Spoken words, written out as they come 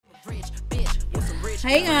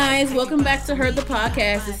Hey guys, welcome back to Heard the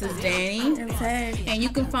Podcast. This is Danny. And Tag. And you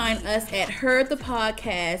can find us at Heard the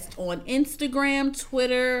Podcast on Instagram,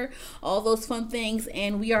 Twitter, all those fun things.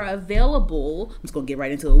 And we are available, I'm just going to get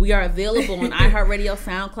right into it. We are available on iHeartRadio,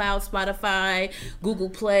 SoundCloud, Spotify, Google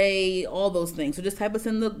Play, all those things. So just type us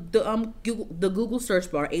in the Google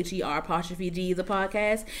search bar, HER_G, the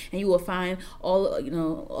podcast, and you will find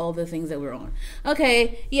all the things that we're on.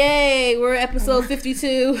 Okay, yay, we're episode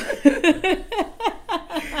 52.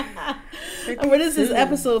 This is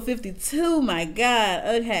episode 52. My God.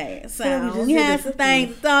 Okay, so we have some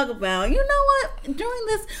things to talk about. You know what? During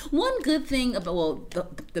this, one good thing about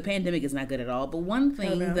the pandemic is not good at all. But one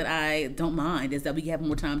thing that I don't mind is that we have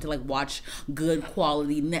more time to like watch good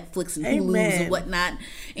quality Netflix and Hulu and whatnot,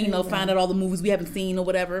 and find out all the movies we haven't seen or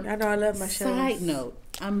whatever. I know I love my shows. Side note: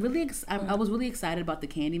 I was really excited about the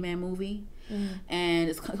Candyman movie. And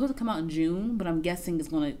it's supposed to come out in June, but I'm guessing it's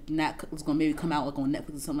gonna maybe come out like on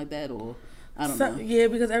Netflix or something like that, or I don't know. Yeah,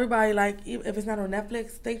 because everybody like if it's not on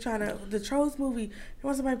Netflix, they trying to the Trolls movie. They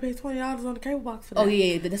want somebody to pay $20 on the cable box for that. Oh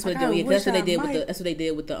yeah, that's what they did. That's what they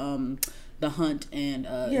did with the Hunt and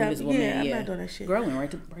Invisible Man. I'm not doing that shit. Girl went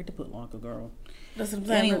right to put longer, girl. That's what I'm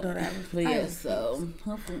saying. Anyway, but yeah, so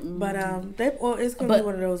but it's gonna be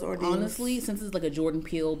one of those ordeals. Honestly, since it's like a Jordan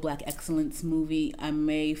Peele Black Excellence movie, I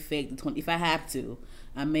may fade the 20 if I have to.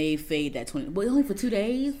 I may fade that 20, but only for 2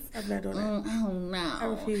 days. I'm not doing that. Oh no! I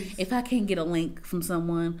refuse. If I can't get a link from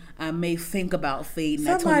someone, I may think about fading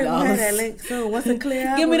that $20. Somebody had that link soon. Once it clear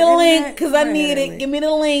out, give me the link because I need it. Give me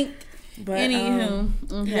the link. But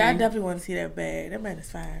anywho, yeah, I definitely want to see that bad. That man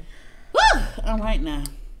is fine. Woo! All right now.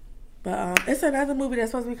 But it's another movie that's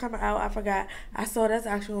supposed to be coming out. I forgot. I saw that's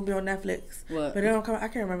actually gonna be on Netflix. What? But it don't come. I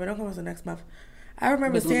can't remember. It don't come out until next month. I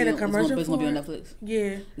remember seeing a commercial. It's gonna be on Netflix.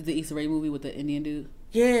 Yeah. Is the Issa Rae movie with the Indian dude?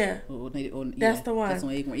 Yeah. That's the one. That's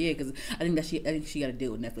one. Yeah, because I think she got to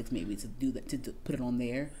deal with Netflix maybe to do that to put it on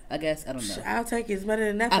there. I guess I don't know. I'll take it. It's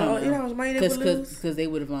better than Netflix. I don't know. You know how much money they would lose? Because they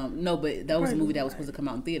would have no, but that was a movie that was supposed to come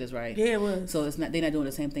out in theaters, right? Yeah, it was. So they're not doing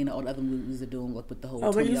the same thing that all the other movies are doing, like with the whole.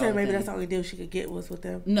 Oh, but you said maybe thing. that's the only deal she could get was with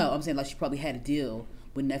them. No, I'm saying like she probably had a deal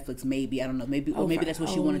with Netflix, maybe I don't know, maybe that's what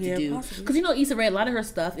she wanted to do. Because Issa Rae, a lot of her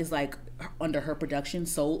stuff is like under her production,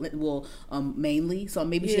 mainly. So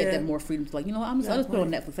maybe she had that more freedom to like, I'll just put it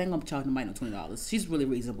on Netflix. I ain't gonna charge nobody no $20. She's really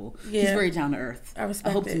reasonable. Yeah. She's very down to earth. I respect.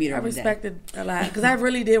 I hope to meet her. I respect it a lot because I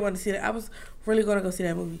really did want to see that. I was really gonna go see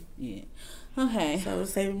that movie. Yeah. Okay. So it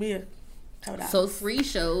was saving me a. So 3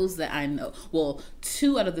 shows that I know. Well,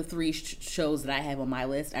 2 out of the 3 shows that I have on my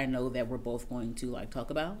list, I know that we're both going to like talk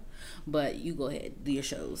about. But you go ahead, do your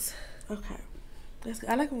shows. Okay.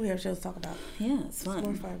 I like when we have shows to talk about. Yeah, it's fun. It's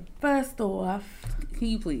more fun. First off, can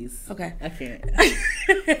you please? Okay. I can't. I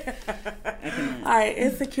cannot. All right,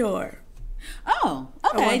 Insecure. Oh,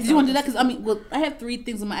 okay. Did you want to do that? Because I have 3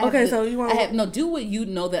 things in my. So you want? Do what you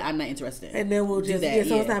know that I'm not interested in, and then we'll just do that.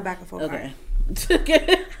 So it's not back and forth. Okay.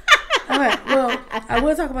 Right. All right. Well, I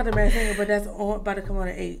will talk about the Masked Singer, but that's about to come on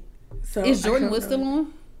at 8. So is Jordan Wood still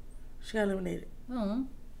on? She got eliminated. Oh.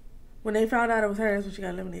 When they found out it was her, that's when she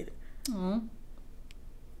got eliminated. Oh.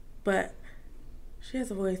 But she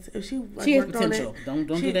has a voice. If she has potential. Don't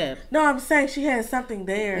do that. No, I'm saying she has something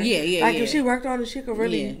there. Yeah. Like if she worked on it, she could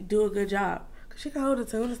really do a good job. Cause she can hold a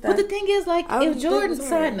tune and stuff. But the thing is, like, if Jordan,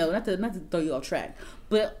 side note, not to throw you off track,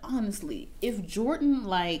 but honestly, if Jordan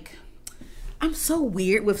like. I'm so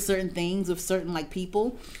weird with certain things, with certain like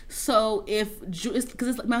people. So because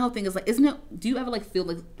it's like my whole thing is like, isn't it? Do you ever like feel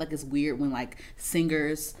like it's weird when like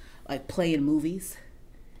singers like play in movies?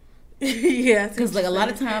 Yeah, because like a lot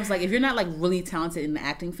of times, like if you're not like really talented in the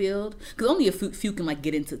acting field, because only a few can like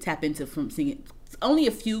tap into from singing. Only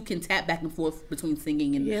a few can tap back and forth between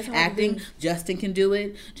singing and acting. Justin can do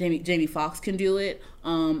it. Jamie Foxx can do it.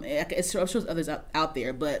 I'm sure there's others out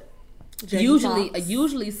there, but. Usually I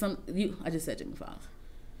just said Jamie Foxx.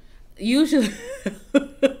 Usually,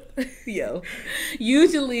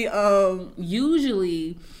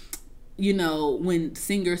 when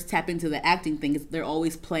singers tap into the acting thing, they're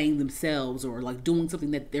always playing themselves or like doing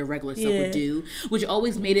something that their regular self would do, which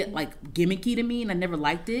always made it like gimmicky to me, and I never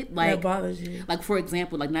liked it. Like that bothers you. Like for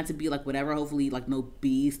example, like not to be like whatever. Hopefully, like no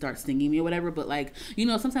bees start stinging me or whatever. But like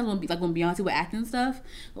sometimes when Beyonce would act and stuff,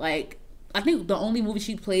 like. I think the only movie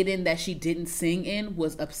she played in that she didn't sing in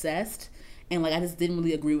was Obsessed. And like I just didn't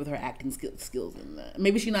really agree with her acting skills in that.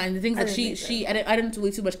 Maybe she not. And the things that I didn't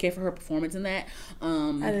really too much care for her performance in that. I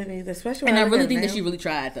didn't either, especially. And I really think that she really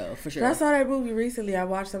tried though, for sure. I saw that movie recently. I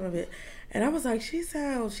watched some of it, and I was like, she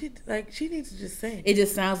needs to just sing. It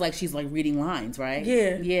just sounds like she's like reading lines, right?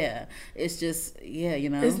 Yeah. It's just you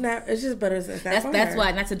know. It's not. It's just better. That's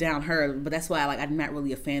why, not to down her, but that's why like I'm not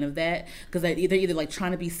really a fan of that, because they're either like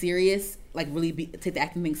trying to be serious, like really take the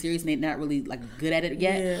acting thing serious, and they're not really like good at it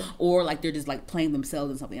yet, or like they're just like playing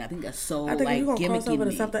themselves in something. I think that's so like if you're gonna cross over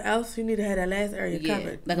to gimmicky. something else, you need to have that last area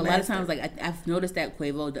covered. Like a lot of times, like I've noticed that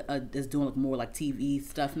Quavo is doing like more like TV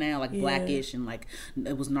stuff now, like Blackish, and like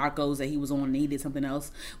it was Narcos that he was on and he did something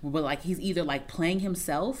else, but like he's either like playing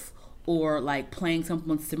himself or like playing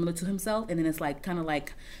someone similar to himself, and then it's like kind of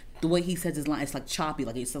like the way he says his line, it's like choppy,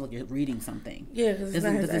 like it sounds like you're reading something. Yeah, because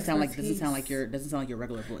doesn't sound like your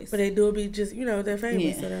regular voice. But they do it be just they're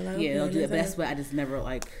famous, so they're like they'll do it. But that's why I just never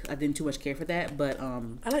I didn't too much care for that. But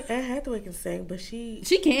I like Anne Hathaway can sing, but she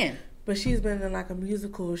can. But she's been in like a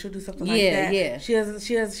musical. She'll do something like that. Yeah.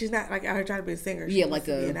 She's not like out here trying to be a singer. She like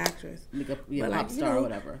to be an actress, like a pop star or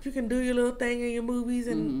whatever. If you can do your little thing in your movies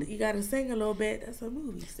and you got to sing a little bit, that's a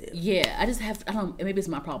movie still. Yeah, I don't. Maybe it's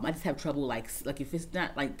my problem. I just have trouble like if it's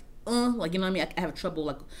not like. Like, you know what I mean? I have trouble,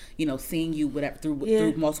 like, seeing you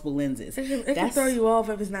through multiple lenses. It can throw you off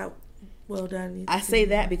if it's not well done. I say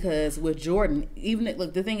that because with Jordan, even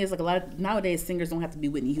like the thing is, like a lot of nowadays singers don't have to be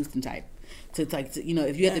Whitney Houston type. If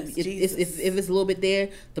you have to, if it's a little bit there,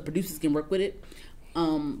 the producers can work with it.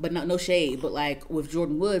 But no shade, but like with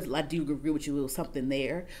Jordan Woods, I do agree with you. It was something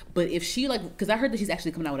there, but if she because I heard that she's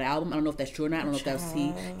actually coming out with an album. I don't know if that's true or not. I don't know if that's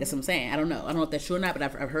That's what I'm saying. I don't know if that's true or not, but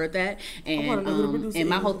I've heard that. And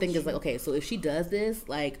my whole thing is like, okay, so if she does this,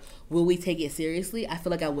 like, will we take it seriously? I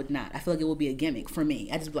feel like I would not. I feel like it would be a gimmick for me.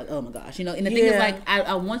 I just be like, oh my gosh, And the thing is, like,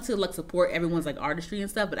 I want to like support everyone's like artistry and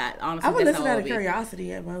stuff, but I honestly would listen out of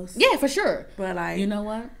curiosity at most. Yeah, for sure. But like, you know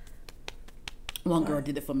what? One girl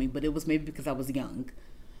did it for me, but it was maybe because I was young.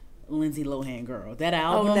 Lindsay Lohan, girl, that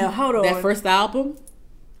album. Oh, now hold on. That first album.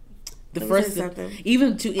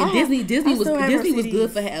 Even to Disney was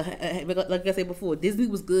good for like I said before. Disney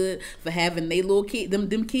was good for having they little kid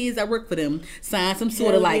them kids that work for them sign some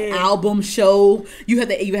sort of like album show. You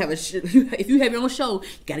have if you have your own show, you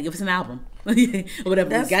gotta give us an album. Or whatever.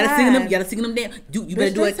 That's you gotta sing them. You gotta sing them damn. You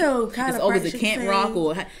better do it. It's always a Camp Rock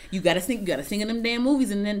or you gotta sing in them damn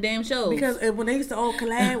movies and them damn shows. Because when they used to all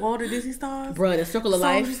collab all the Disney stars, bruh, the Circle of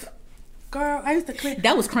Life. Girl, I used to click.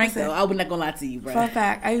 That was crank though. I was not gonna lie to you, bro. Fun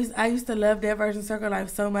fact: I used to love that version of Circle of Life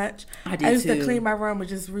so much. I used to clean my room and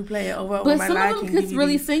just replay it over. But my some of them could DVD.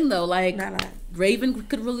 really sing though. Like Raven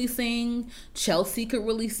could really sing. Chelsea could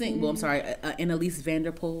really sing. Well, I'm sorry, Annalise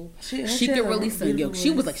Vanderpool. She could really sing. Yo,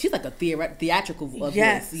 she's like a theatrical voice.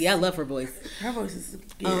 Yeah, I love her voice. Her voice is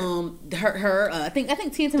I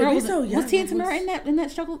think Tia Tamera was Tia Tamera in that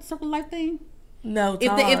Circle of Life thing. No,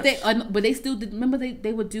 if they but they still did. Remember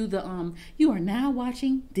they would do the you are now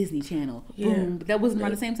watching Disney Channel. Boom. But that wasn't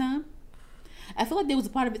around the same time. I feel like they was a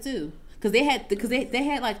part of it too. Because they had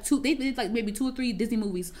like they did like maybe 2 or 3 Disney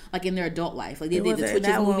movies like in their adult life. Like they did the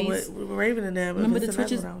Twitches movies. With Raven and them. Remember the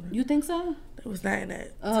Twitches? You think so? It was not in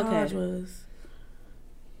that. Oh, okay. Taj was.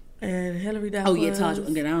 And Hillary Duff. Oh yeah, Taj.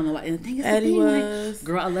 Again, I don't know why. And the thing is, Eddie was. Like,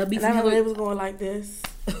 girl, I love me some Hillary. Hillary. They was going like this.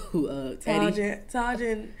 Who? Taj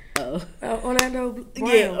and Orlando Brown.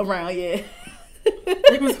 Yeah, around, yeah.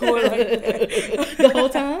 They was going like that. The whole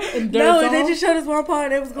time? No, they just showed us one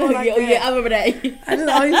part and they was going like that. Yeah, I remember that.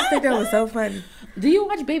 I used to think that was so funny. Do you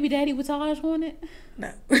watch Baby Daddy with Taj on it?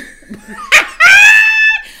 No.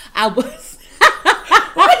 I was.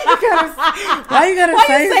 Why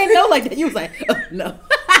you say no like that? You was like, no.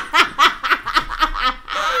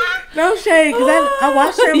 No shade, because I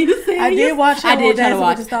watched him. I did watch him. I did try to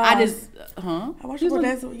watch. I watched him on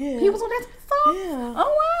Dancing. Yeah, he was on Dancing with the Stars. Yeah.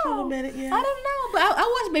 Oh wow. For a minute, yeah. I don't know, but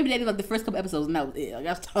I watched Baby Daddy like the first couple episodes, and that was it. Like,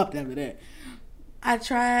 I stopped after that. I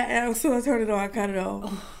tried, and as soon as I turned it on, I cut it off.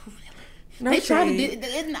 Oh, really? No they tried shade. to do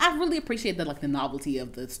it, and I really appreciate the novelty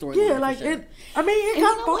of the story. Yeah, like sure. It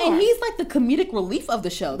got far. And he's like the comedic relief of the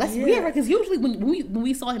show. That's weird, right? Because usually when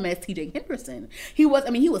we saw him as T.J. Henderson, he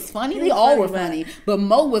was funny. They all were funny, but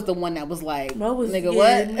Mo was the one that was like, what?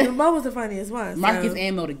 Mo was the funniest one. Marcus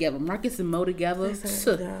and Mo together. Marcus and Mo together.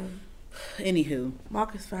 Anywho,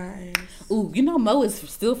 Marcus fine. Ooh, you know Mo is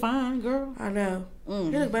still fine, girl. I know. He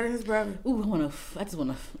look better than his brother. Ooh, I just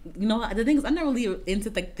wanna. You know, the thing is, I'm not really into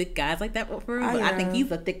like thick guys like that for real. But I think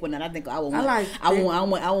he's a thick one, and I think I would want. I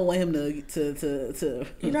want him to.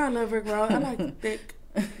 You know, I love Rick Ross. I like thick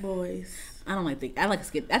boys. I don't like thick. I like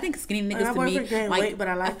skinny. I think skinny niggas to me, weight, but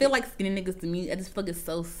I feel like skinny niggas to me. I just feel like it's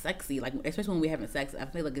so sexy. Like especially when we're having sex, I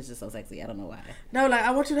feel like it's just so sexy. I don't know why. No, like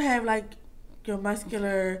I want you to have like your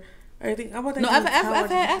muscular everything. I want that. No, I've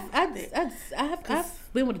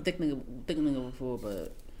been with a thick nigga before,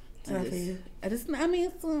 but I mean,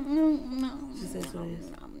 it's, no. She says what it is.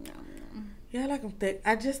 Yeah, I like them thick.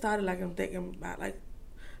 I just started liking them thick about like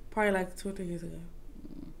probably like 2 or 3 years ago.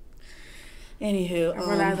 Anywho, I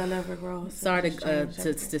realized I love Rick Ross. Sorry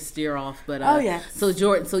to steer off, but oh yeah. So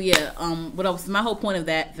Jordan, my whole point of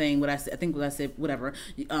that thing, what I said, whatever.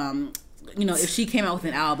 You know, if she came out with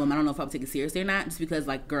an album, I don't know if I would take it seriously or not. Just because,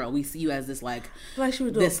 like, girl, we see you as this she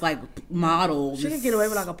would do this model. She could get away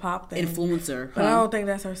with like a pop thing, influencer, but I don't think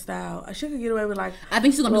that's her style. She could get away with like. I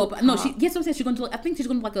think she's gonna do. No, she. Yes, I'm saying she's gonna do. I think she's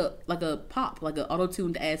gonna do like a pop, like an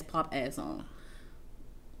auto-tuned ass pop ass song.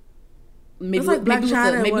 Maybe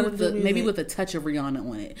with a touch of Rihanna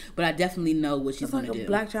on it, but I definitely know what she's gonna do.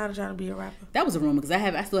 Black China trying to be a rapper. That was a rumor because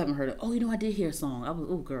I still haven't heard it. Oh, you know, I did hear a song. I was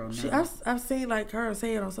girl. No. I've seen like her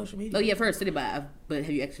say it on social media. Oh yeah, I've heard City but have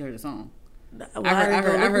you actually heard the song? Well, I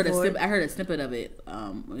heard a snippet of it.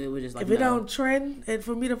 It was just like, if it don't trend, and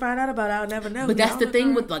for me to find out about it, I'll never know. But that's the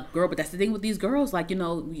thing with these girls. Like, you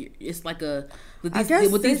know, it's like with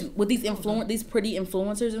these pretty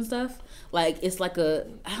influencers and stuff. Like, it's like I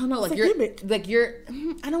don't know, like I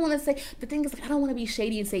don't want to say, the thing is, like, I don't want to be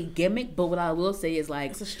shady and say gimmick, but what I will say is,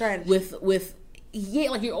 like, it's a strategy with. Yeah,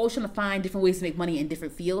 like you're always trying to find different ways to make money in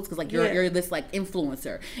different fields because like you're this like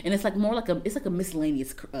influencer, and it's like more like a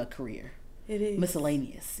miscellaneous career. It is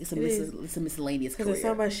miscellaneous. It's a miscellaneous career. Because there's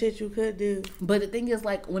so much shit you could do. But the thing is,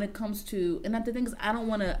 like, when it comes to, and the thing is, I don't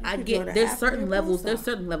want to. I get there's certain levels. There's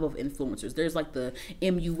certain level of influencers. There's like the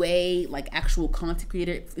MUA, like actual content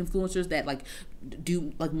creator influencers that like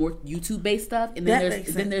do like more YouTube based stuff, and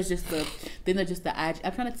then there's just the IG.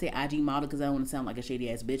 I'm trying to say IG model because I don't want to sound like a shady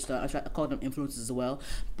ass bitch. So I call them influencers as well.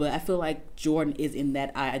 But I feel like Jordan is in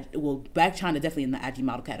that Blac Chyna definitely in the IG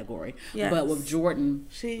model category. Yes. But with Jordan,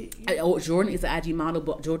 Jordan is an IG model,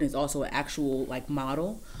 but Jordan is also an actual like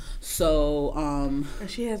model. So and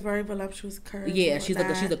she has very voluptuous curves. Yeah, she's a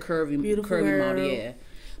curvy model. Yeah.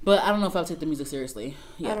 But I don't know if I'll take the music seriously.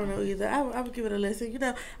 Yeah. I don't know either. I would give it a listen. You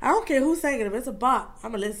know, I don't care who's singing it. If it's a bop,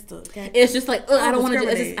 I'm gonna listen to it. Okay? It's just like I don't want to.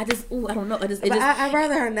 I don't know. I'd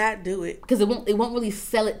rather her not do it because it won't really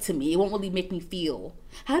sell it to me. It won't really make me feel.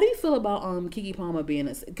 How do you feel about Keke Palmer being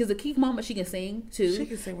because the Keke Palmer she can sing too. She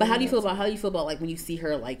can sing. But how do you feel about like when you see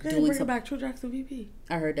her like doing something? Back True Jackson VP.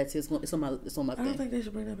 I heard that too. It's on my thing. I don't think they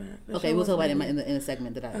should bring that back. Okay, we'll talk about it in the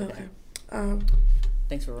segment that I. Okay.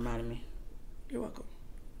 Thanks for reminding me. You're welcome.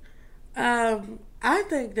 I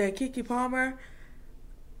think that Keke Palmer,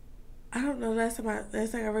 I don't know, last time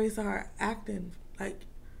I really saw her acting, like,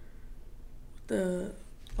 the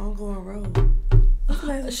Ongoing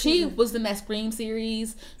Road. She was in that Scream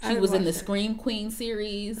series. She was in the Scream Queen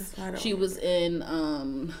series. She was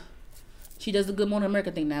in, she does the Good Morning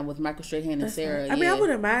America thing now with Michael Strahan and Sarah. I mean, I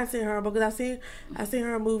wouldn't mind seeing her because I've seen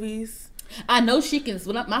her in movies. I know she can.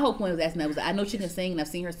 My whole point was asking that was I know she can sing, and I've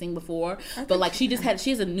seen her sing before. But like she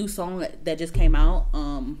has a new song that just came out.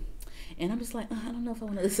 And I'm just like, I don't know if I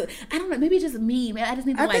want to listen. I don't know. Maybe it's just me, man. I just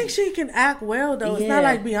need to. I think she can act well though. It's not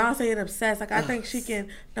like Beyonce and Obsessed. Like I think she can.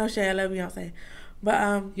 No shade, I love Beyonce,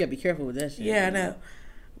 but you gotta be careful with that shit. Yeah, I know.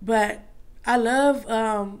 But I love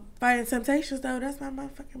Fighting Temptations though. That's my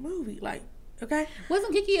motherfucking movie. Like, okay.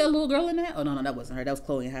 Wasn't Keke a little girl in that? Oh no, that wasn't her. That was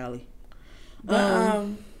Chloe and Halle. But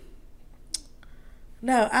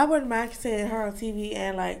no, I wouldn't mind seeing her on TV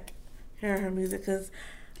and like hearing her music because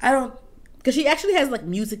I don't. Because she actually has like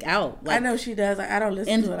music out. Like, I know she does. Like I don't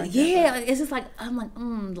listen to it. Like that, like, it's just like I'm like,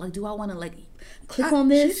 like, do I want to like click on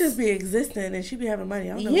this? She just be existing and she be having money.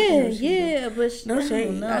 I don't know but no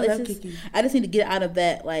shade. I love Keke. I just need to get out of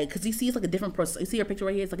that, like, because you see, it's like a different person. You see her picture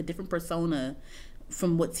right here. It's like a different persona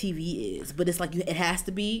from what TV is, but it's like it has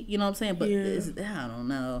to be. You know what I'm saying? But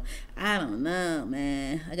I don't know,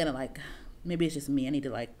 man. I gotta like. Maybe it's just me. I need to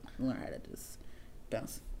like learn how to just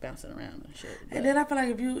bounce it around and shit. But, and then I feel like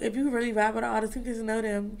if you really vibe with the artists, you get to know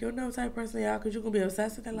them. You'll know the type of person they are because you're gonna be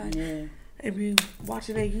obsessed with their life. Yeah. And be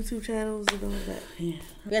watching their YouTube channels and all that. Yeah.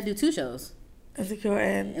 We gotta do 2 shows. Insecure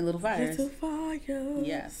and Little Fires. Little Fires.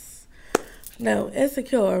 Yes. No,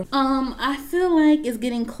 Insecure. I feel like it's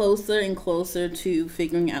getting closer and closer to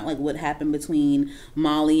figuring out like what happened between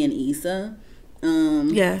Molly and Issa.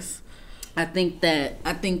 Yes. I think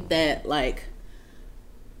that like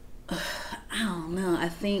I don't know. I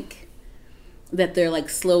think that they're like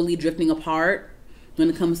slowly drifting apart when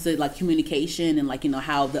it comes to like communication and like, you know,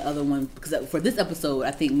 how the other one, because for this episode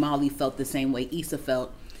I think Molly felt the same way Issa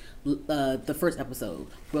felt the first episode,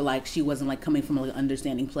 where like she wasn't like coming from like an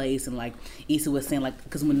understanding place, and like Issa was saying like,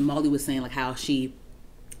 because when Molly was saying like how she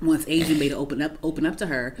wants Asian Bay to open up to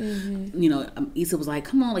her, you know, Issa was like,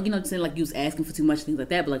 come on, like, you know, saying like you was asking for too much, things like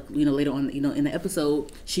that. But like, you know, later on, you know, in the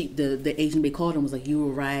episode, the Asian Bay called her and was like, you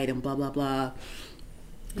were right, and blah blah blah.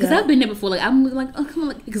 Because I've been there before. Like, I'm like, oh, come on.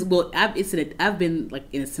 Like, because, well, I've been, like,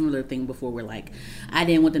 in a similar thing before where, like, I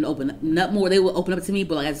didn't want them to open up more. They would open up to me,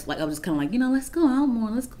 but, like, I was just kind of like, you know, let's go out more.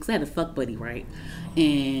 Let's go. Because I had a fuck buddy, right?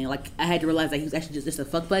 And, like, I had to realize that he was actually just a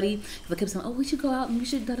fuck buddy. Because I kept saying, oh, we should go out and we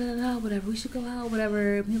should da-da-da-da, whatever. We should go out,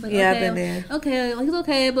 whatever. And he was like, yeah, okay. I've been there. Okay. Like, it's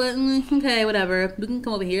okay, but, okay, whatever. We can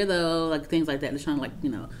come over here, though. Like, things like that. Just trying to, like, you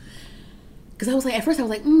know. Because I was like, at first I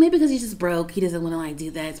was like, maybe because he's just broke, he doesn't want to like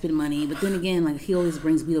do that, spend money. But then again, like he always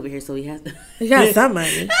brings weed over here, so he has to. He got some money.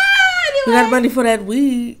 Anyway. He got money for that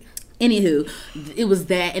weed. Anywho, it was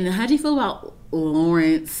that. And then how do you feel about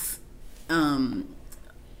Lawrence pulling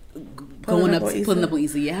up on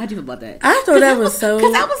Issa? Yeah, how do you feel about that? I thought that was so.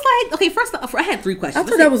 Because I was like, okay, first off, I had 3 questions. I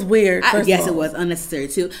thought that was weird. Yes, it was unnecessary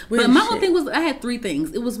too. Weird, but my whole thing was, I had 3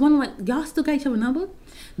 things. It was one like, y'all still got each other number.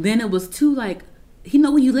 Then it was 2 like, he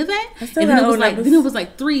know where you live at, and then it was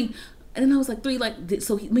like 3, and then I was like 3 like,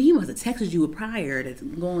 so he must have texted you prior to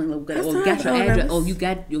going, or got your address. Oh, you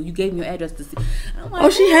gave me your address to see. Like,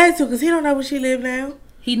 oh, she had to, because he don't know where she live now.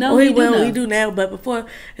 He know. He do now, but before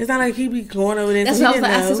it's not like he be going over there. That's what I was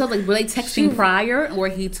like. I was like, were they texting prior, or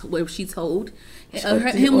where she told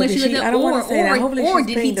him when she lived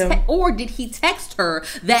there, or did he text her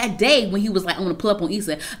that day when he was like, I'm gonna pull up on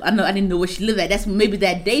Issa? I didn't know where she lived at. That's maybe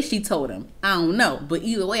that day she told him. I don't know, but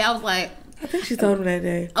either way, I was like, I think she told him that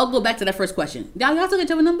day. I'll go back to that first question. Y'all still get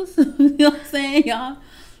your numbers? You know what I'm saying, y'all?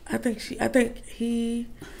 I think he.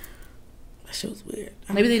 That shit was weird.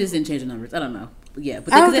 Maybe they just didn't change the numbers. I don't know. Yeah,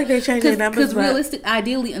 but I don't think they changed their numbers. Because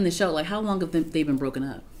ideally in the show, like, how long have they been broken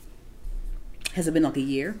up? Has it been like a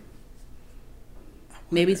year?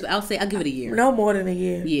 Maybe I'll give it a year. No more than a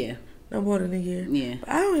year. Yeah. No more than a year. Yeah. But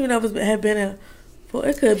I don't even know if it had been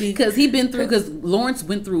it could be. Because Lawrence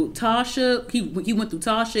went through Tasha. He went through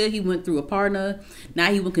Tasha. He went through Aparna.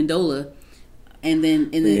 Now he went Condola. And then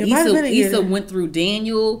Issa went through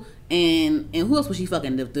Daniel. And who else was she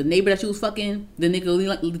fucking? The neighbor that she was fucking, the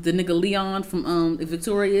nigga Leon from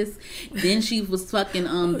Victorious. Then she was fucking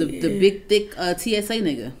the big thick TSA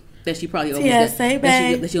nigga that she probably almost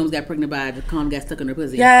that she almost got pregnant by. The condom got stuck in her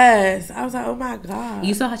pussy. Yes, I was like, oh my god.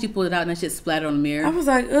 You saw how she pulled it out and that shit splattered on the mirror. I was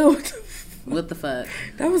like, oh, what the fuck?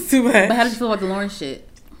 That was too much. But how did you feel about the Lawrence shit?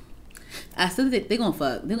 I still think they're gonna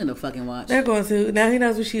fuck. They're gonna fucking watch. They're going to. Now he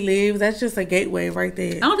knows where she lives. That's just a gateway right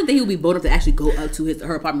there. I don't think that he'll be bold enough to actually go up to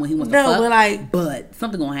her apartment when he wants to fuck. But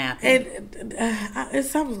something gonna happen.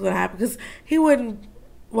 Something's gonna happen because he wouldn't.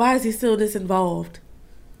 Why is he still this involved?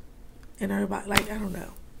 And everybody, like, I don't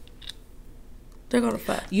know. They're gonna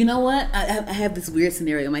fuck. You know what? I have this weird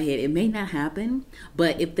scenario in my head. It may not happen,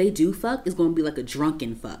 but if they do fuck, it's gonna be like a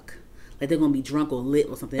drunken fuck. Like they're gonna be drunk or lit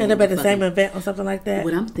or something. And they're at the same event or something like that.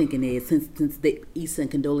 What I'm thinking is, since Issa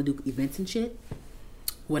and Condola do events and shit,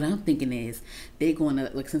 what I'm thinking is they're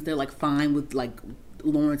gonna, like, since they're like fine with like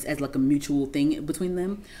Lawrence as like a mutual thing between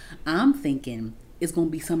them, I'm thinking it's gonna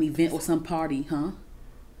be some event or some party, huh?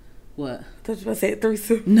 What? I thought you were going to say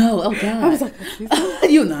threesome. No, oh god. I was like,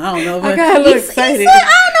 you know, I don't know. I got a little excited.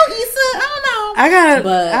 I don't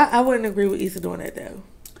know. I wouldn't agree with Issa doing that though.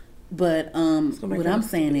 But what I'm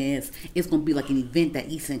saying is, it's gonna be like an event that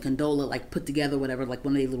Issa and Condola like put together, whatever, like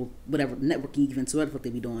one of their little whatever networking events, whatever they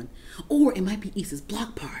be doing, or it might be Issa's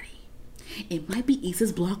block party. It might be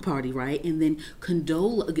Issa's block party, right? And then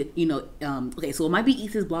Condola, you know, okay, so it might be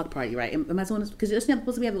Issa's block party, right? Am I doing this? Because isn't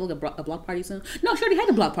supposed to be having like a block party soon? No, she already had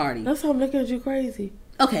a block party. That's how I'm looking at you crazy.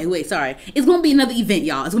 Okay, wait, sorry. It's gonna be another event,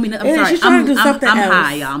 y'all. It's gonna be. I'm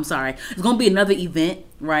high, y'all. I'm sorry. It's gonna be another event,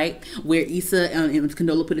 right? Where Issa and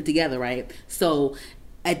Condola put it together, right? So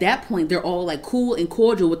at that point, they're all like cool and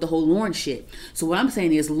cordial with the whole Lawrence shit. So what I'm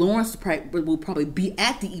saying is, Lawrence will probably be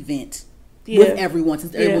at the event. Yeah. With everyone,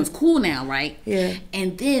 since everyone's cool now, right? Yeah.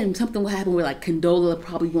 And then something will happen where like Condola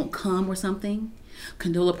probably won't come or something.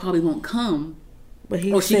 Condola probably won't come, but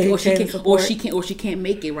she can't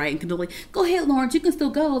make it, right? And Condola like, go ahead, Lawrence, you can still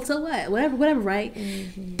go. So what? Whatever, right?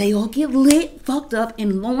 Mm-hmm. They all get lit, fucked up,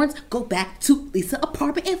 and Lawrence go back to Lisa's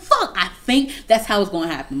apartment and fuck. I think that's how it's gonna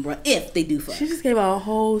happen, bro. If they do fuck, she just gave out a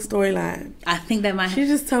whole storyline. I think that might. She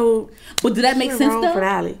just told. But did that make sense though?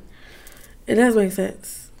 Finale. It does make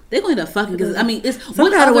sense. They're going to fucking, because I mean, it's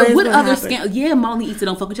what other scam? Yeah, Molly and Issa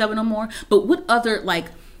don't fuck each other no more. But what other like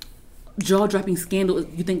jaw-dropping scandal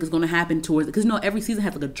you think is going to happen towards it? Because every season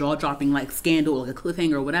has like a jaw-dropping like scandal, like a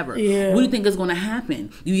cliffhanger or whatever. Yeah. What do you think is going to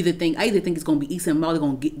happen? I either think it's going to be Issa and Molly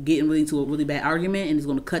going to get into a really bad argument and it's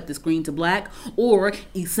going to cut the screen to black, or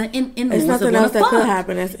Issa and Lawrence are going to fuck. Could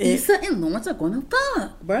happen. That's it. Issa and Lawrence are going to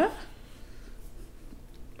fuck, bruh.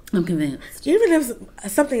 I'm convinced. Even if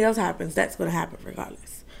something else happens, that's going to happen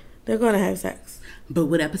regardless. They're going to have sex. But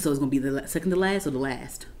what episode is going to be the second to last or the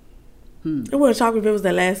last? It wouldn't shock me if it was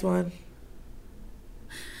the last one.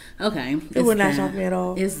 Okay. It would not shock me at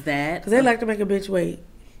all. Is that? Because they like to make a bitch wait.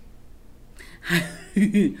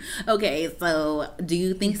 Okay, so do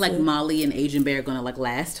you think like Molly and Asian Bear are going to like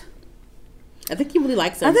last? I think he really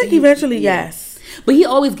likes her. I think eventually, yes. But he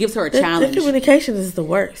always gives her a challenge. The communication is the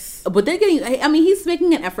worst. But they're getting, I mean, he's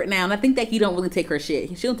making an effort now, and I think that he don't really take her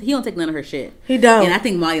shit. He don't take none of her shit. He don't. And I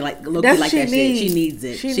think Molly like low-key like that shit. She needs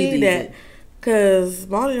it. She needs that. Because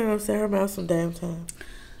Molly don't upset her mouth some damn time.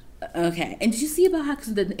 Okay. And did you see about how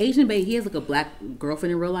the Asian baby, he has like a black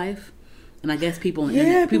girlfriend in real life? And I guess people on the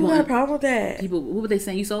internet, people got a problem with that. People, what were they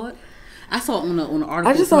saying? You saw it? I saw it on the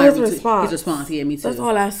article. I just saw his response. His response, yeah, me too. That's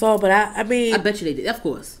all I saw, but I mean... I bet you they did, of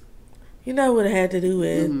course. You know what it had to do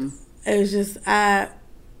with? It was just,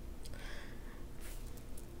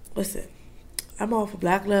 listen, I'm all for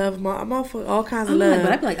black love. I'm all for all kinds of love.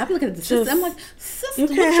 But I be looking at the sister. I'm like, sister, you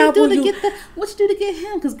can't help what you do to get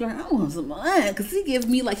him? Because girl, I want some man. Because he gives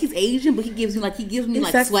me like, he's Asian, but he gives me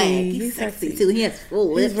like sexy. swag. He's sexy too. He has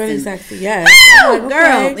full lips. He's really sexy. Yes. Oh, like,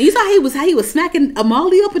 girl, okay. You saw how he was smacking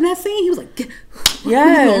Amali up in that scene. He was like,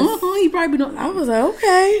 yes. He probably don't. I was like,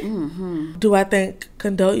 okay. Do I think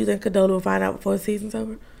you think Condola will find out before the season's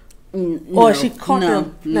over? Or she caught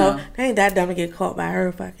them. No, they ain't that dumb to get caught by her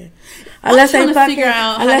fucking. Unless they fucking.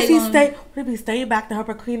 Unless he stay back to help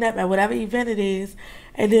her clean up at whatever event it is,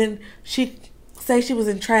 and then she say she was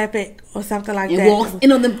in traffic or something like that. Walks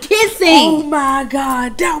in on them kissing. Oh my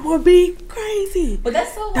god, that would be crazy. But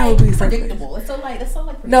that's so that would be predictable. It's so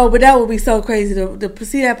like. No, but that would be so crazy to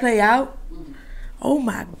see that play out. Oh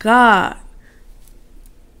my god.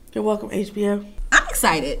 You're welcome, HBO. I'm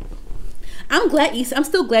excited. I'm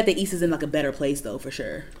still glad that Issa's in like a better place though, for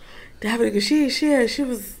sure. Definitely, because she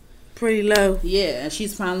was pretty low. Yeah,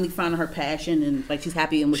 she's finally finding her passion and like she's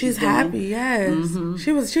happy in what she's doing. She's happy,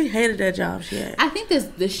 yes. She hated that job she had. I think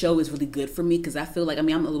this show is really good for me because I feel like, I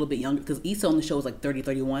mean, I'm a little bit younger because Issa on the show is like 30,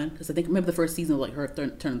 31. Because I think, remember the first season was like her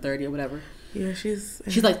turning 30 or whatever. Yeah, she's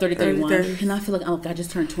like 30, 31. And I feel like, I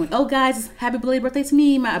just turned 20. Oh, guys, happy belated birthday to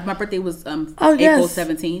me. My birthday was April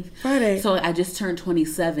 17th. Friday. So I just turned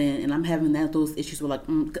 27 and I'm having those issues where like,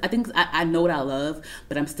 I think I know what I love,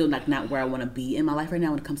 but I'm still like not where I want to be in my life right now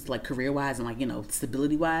when it comes to like career-wise and like,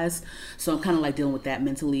 stability-wise. So I'm kind of like dealing with that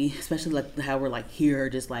mentally, especially like how we're like here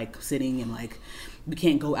just like sitting and like, we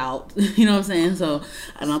can't go out, you know what I'm saying? So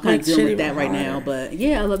I'm kind of dealing with that right now. But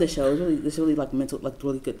yeah, I love the show. It's really like mental, like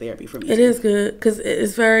really good therapy for me. It is good because it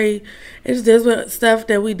just deals with stuff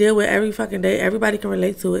that we deal with every fucking day. Everybody can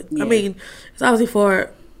relate to it. Yeah. I mean, it's obviously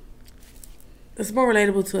it's more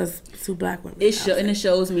relatable to us, to black women. And it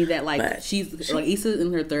shows me that like she's like Issa's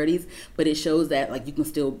in her 30s, but it shows that like you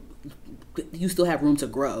still have room to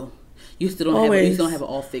grow. You still don't have it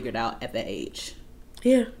all figured out at that age.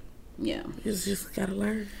 Yeah. Yeah. You just gotta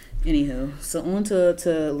learn. Anywho, so on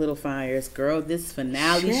to Little Fires. Girl, this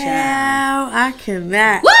finale child. I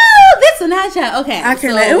cannot. Woo! This finale child. Okay. I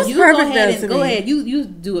cannot. It was perfect. Go ahead. You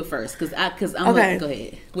do it first. Because I'm okay. Go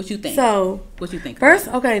ahead. What you think? So. What you think? First,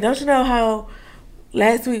 okay, don't you know how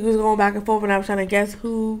last week we was going back and forth and I was trying to guess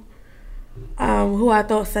who I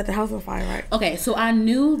thought set the house on fire, right? Okay, so I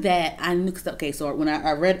knew. Okay, so when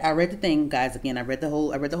I read the thing, guys. Again, I read the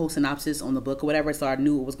whole synopsis on the book or whatever, so I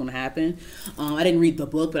knew what was going to happen. I didn't read the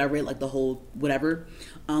book, but I read like the whole whatever.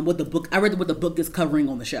 I read what the book is covering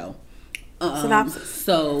on the show. Synopsis.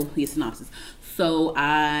 Synopsis. So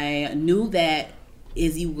I knew that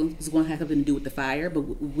Izzy was going to have something to do with the fire, but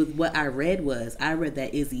with what I read that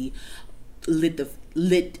Izzy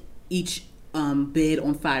lit each bed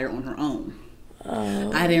on fire on her own.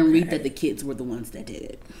 I didn't read that the kids were the ones that did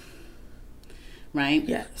it. Right?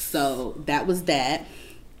 Yeah. So that was that.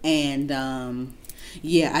 And I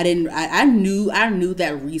knew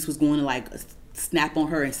that Reese was going to like snap on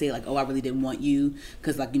her and say like, oh, I really didn't want you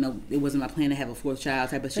because like, it wasn't my plan to have a fourth child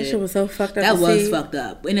type of shit. That shit was so fucked up. That was fucked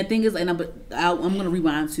up. And the thing is, I'm gonna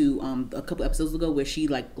rewind to a couple episodes ago where she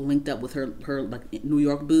like linked up with her like New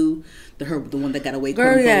York boo, the one that got away.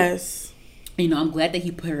 Girl, yes. I'm glad that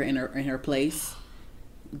he put her in her place.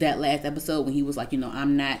 that last episode when he was like,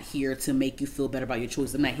 I'm not here to make you feel better about your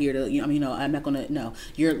choices. I'm not here to, I'm not gonna. No,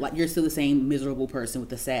 you're still the same miserable person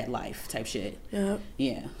with a sad life type shit. Yeah.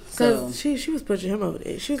 Yeah. So she was pushing him over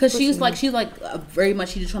there. Because she's very much,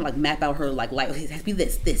 she's just trying to like map out her like life. It has to be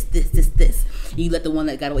this. You let the one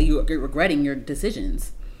that got away. You're regretting your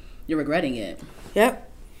decisions. You're regretting it. Yep.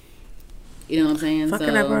 You know what I'm saying?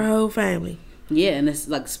 Fucking up her whole family. Yeah, and it's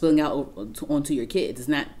like spilling out onto your kids. It's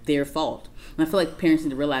not their fault. And I feel like parents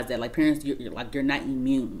need to realize that. Like parents, you're not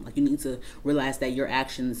immune. Like you need to realize that your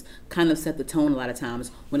actions kind of set the tone a lot of times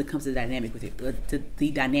when it comes to the dynamic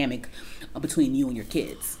between you and your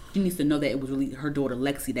kids. She needs to know that it was really her daughter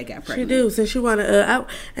Lexi that got pregnant. She do. So she wanted.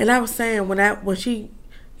 I was saying when she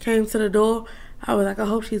came to the door, I was like, I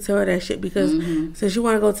hope she tell her that shit because since you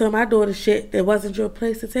want to go tell my daughter shit that wasn't your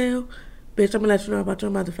place to tell, bitch, I'm gonna let you know about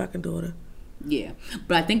your motherfucking daughter. Yeah,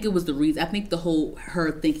 but I think it was the reason. I think the whole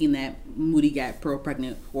her thinking that Moody got Pearl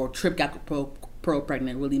pregnant or Tripp got Pearl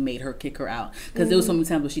pregnant really made her kick her out because there was so many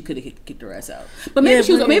times where she could have kicked her ass out. But maybe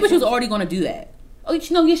she was already going to do that. Oh,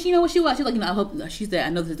 you know what she was. She's like, I hope she said,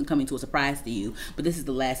 I know this isn't coming to a surprise to you, but this is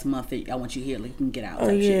the last month that I want you here. Like you can get out. Oh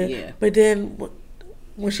yeah. Shit. Yeah. But then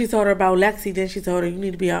when she told her about Lexi, then she told her you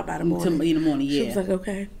need to be out by the morning. In the morning. Yeah. She was like,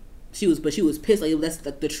 okay. She was pissed. Like that's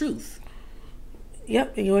the truth.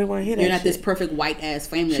 Yep, and you ain't want to hear that. You're not this perfect white ass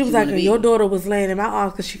family. She was like, your daughter was laying in my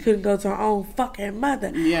arms because she couldn't go to her own fucking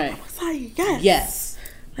mother. Yeah. I was like, yes.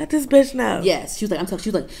 Let this bitch know. Yes. She was like, she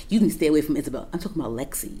was like, you need to stay away from Isabel. I'm talking about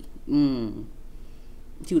Lexi.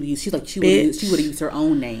 She would have used her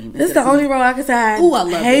own name. This is the only role I could say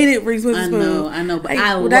I hated Reese Witherspoon. I know, but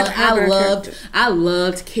I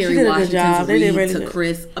loved Kerry Washington's read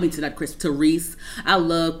to Reese. I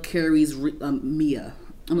love Kerry's Mia.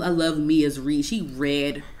 I love Mia's read. She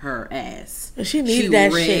read her ass. And she needed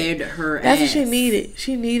that shit. She read her ass. That's what she needed.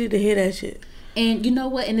 She needed to hear that shit. And you know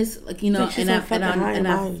what? And it's like, and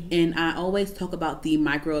I always talk about the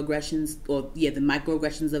microaggressions the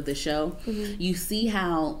microaggressions of the show. Mm-hmm. You see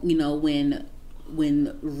how,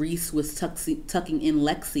 when Reese was tucking in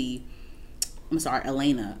Lexi,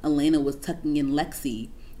 Elena was tucking in Lexi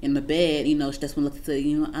in the bed, that's when Lexi said,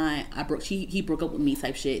 he broke up with me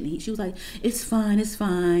type shit. And she was like, it's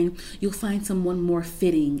fine. You'll find someone more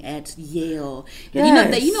fitting at Yale. Yes.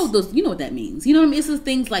 You know what that means. You know what I mean? It's just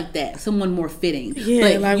things like that. Someone more fitting.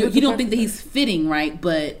 Yeah, but you don't think that he's fitting, right?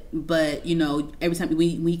 But every time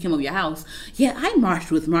when he came over your house, I marched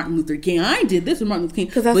with Martin Luther King. I did this with Martin Luther King.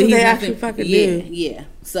 Because that's what they actually fucking did. Yeah.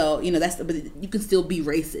 So, but you can still be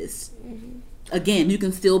racist. Again, you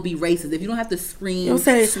can still be racist if you don't have to scream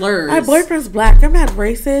slurs. My boyfriend's black. I'm not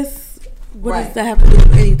racist. What does that have to do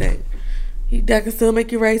with anything? That can still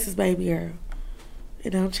make you racist, baby girl.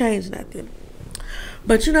 It don't change nothing.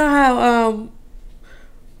 But you know how?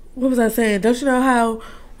 What was I saying? Don't you know how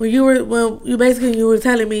when you were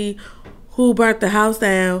telling me who burnt the house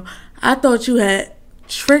down? I thought you had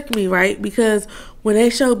tricked me, right? Because when they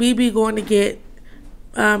showed BB going to get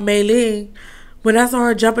Mei Ling. When I saw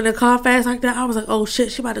her jump in the car fast like that, I was like, oh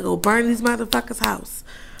shit, she about to go burn these motherfuckers' house.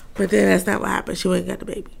 But then that's not what happened. She went and got the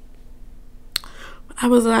baby. I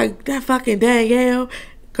was like, that fucking Danielle,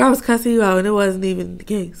 girl was cussing you out, and it wasn't even the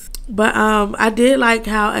case. But I did like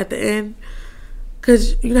how at the end,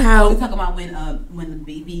 because you know how... you talking about when the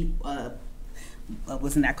baby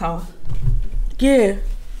was in that car? Yeah.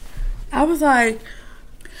 I was like...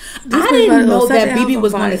 I didn't know that BB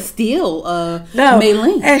was going to steal Mei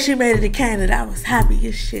Ling. And she made it to Canada. I was happy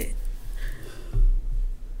as shit.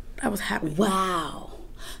 I was happy. Wow.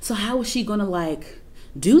 So how was she going to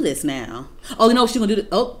do this now? Oh, you know what she's going to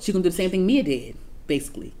do? She's going to do the same thing Mia did,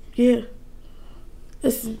 basically. Yeah.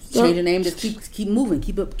 Change her name. Just keep moving.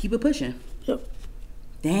 Keep it pushing. Yep.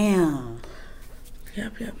 Damn.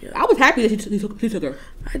 Yep. I was happy that he took her.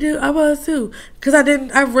 I was too. Because I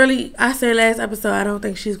said last episode, I don't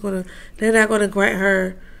think they're not going to grant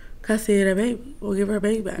her custody of her baby or give her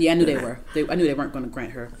baby back. Yeah, I knew they were. I knew they weren't going to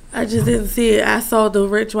grant her. I just didn't see it. I saw the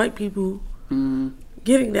rich white people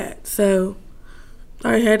getting that. So I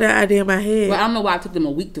already had that idea in my head. Well, I don't know why it took them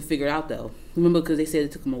a week to figure it out, though. Remember, because they said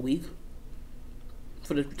it took them a week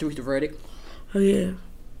to reach the verdict? Oh, yeah.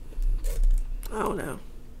 I don't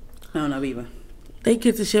know either. They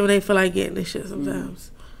get the shit when they feel like getting this shit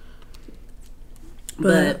sometimes.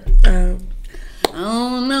 But I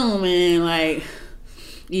don't know, man.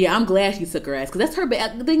 I'm glad she took her ass. Because that's her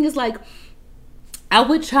bad. The thing is, I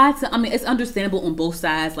would try to... I mean, it's understandable on both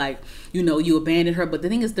sides. You abandoned her. But the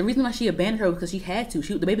thing is, the reason why she abandoned her was because she had to.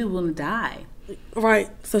 The baby was going to die.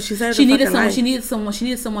 Right. So she said she needed someone. She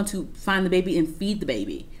needed someone to find the baby and feed the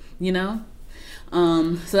baby. So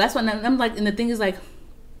that's why I'm and the thing is,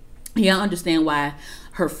 Yeah, I understand why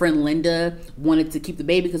her friend Linda wanted to keep the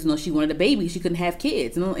baby because she wanted a baby. She couldn't have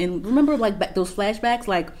kids. And remember, like back, those flashbacks,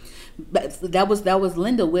 like that was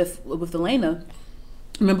Linda with Elena.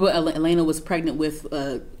 Remember, Elena was pregnant with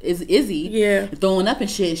Izzy, throwing up and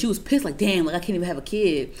shit. And she was pissed, like, damn, like I can't even have a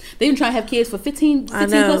kid. They've been trying to have kids for 15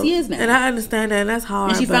 plus years now. And I understand that, and that's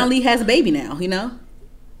hard. And she finally has a baby now,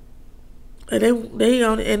 And they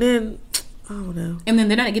on, and then I don't know. And then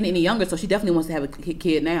they're not getting any younger, so she definitely wants to have a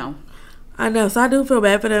kid now. I know, so I do feel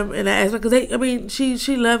bad for them in that aspect because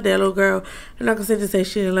she loved that little girl. I'm not gonna say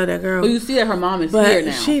she didn't love that girl. Well, you see that her mom is here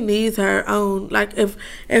now. She needs her own. Like if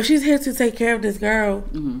she's here to take care of this girl,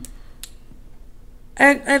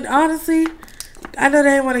 and honestly, I know they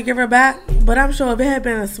didn't want to give her back, but I'm sure if it had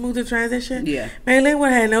been a smoother transition, man, they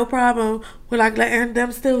would have had no problem with like letting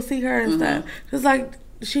them still see her and stuff. Just like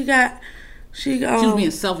she was being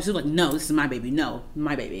selfish. She was like, no, this is my baby. No,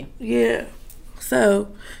 my baby. Yeah. So.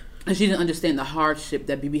 And she didn't understand the hardship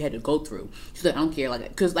that BB had to go through. She's like, I don't care, like,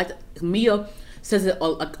 because like Mia says it a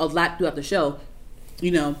lot throughout the show.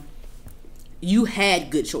 You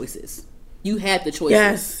had good choices. You had the choices.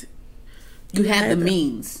 Yes. You had the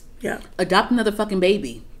means. Yeah. Adopt another fucking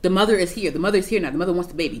baby. The mother is here. The mother is here now. The mother wants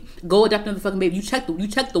the baby. Go adopt another fucking baby. You checked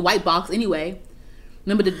the white box anyway.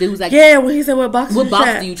 Remember the dude was like, yeah, when he said what box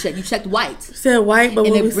do you check? You checked white. Said white, but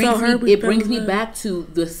and when it brings me back to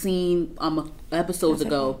the scene episodes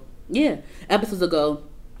ago. Yeah, episodes ago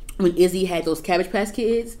when Izzy had those Cabbage Patch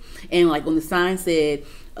Kids, and like when the sign said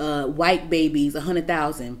white babies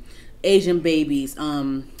 100,000, Asian babies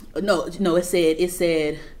it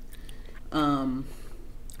said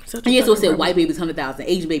so it said white babies 100,000,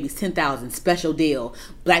 Asian babies 10,000, special deal,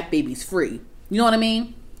 black babies free. You know what I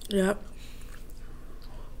mean? Yep.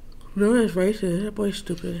 No, that's racist. That boy's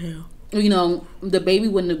stupid as hell. The baby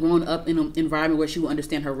wouldn't have grown up in an environment where she would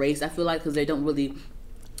understand her race. I feel like because they don't really.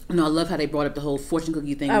 I love how they brought up the whole fortune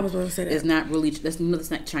cookie thing. I was going to say that. It's not really, that's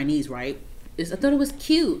not Chinese, right? I thought it was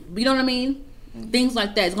cute. You know what I mean? Mm-hmm. Things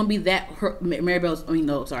like that. It's going to be that,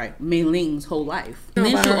 Mei Ling's whole life. And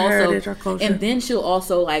then she'll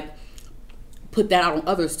also, like, put that out on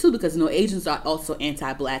others, too, because, Asians are also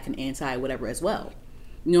anti-black and anti-whatever as well.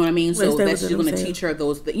 You know what I mean? So that's she's going to teach her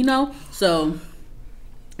those, so,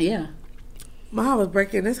 yeah. My heart was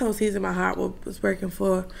breaking. This whole season, my heart was breaking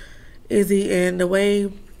for Izzy, and the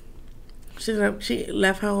way she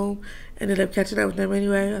left home, ended up catching up with them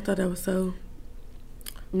anyway. I thought that was so.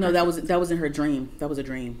 No, that was in her dream. That was a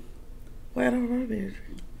dream. Well, I don't remember it.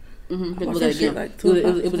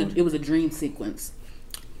 It was a dream sequence.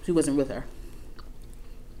 She wasn't with her.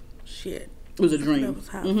 Shit. It was a dream.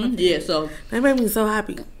 Yeah, so that made me so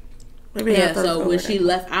happy. So when she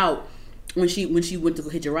left out, when she went to go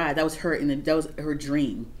hitch a ride, that was her, and that was her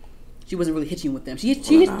dream. She wasn't really hitching with them. She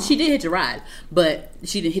did hitch a ride, but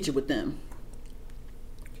she didn't hitch it with them.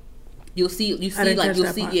 You'll see. It's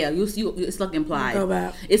like implied. Go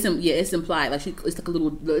back. It's implied. Like it's like a little.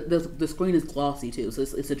 The screen is glossy too, so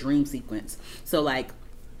it's a dream sequence. So like,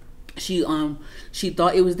 she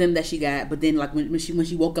thought it was them that she got, but then like when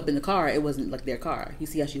she woke up in the car, it wasn't like their car. You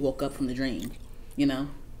see how she woke up from the dream,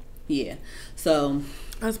 Yeah. So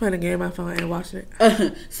I was playing a game on my phone and watching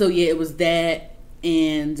it. So yeah, it was that,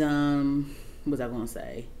 and what was I gonna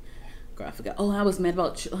say? Girl, I forgot. Oh, I was mad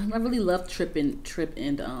about. I really loved Trip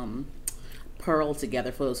and Pearl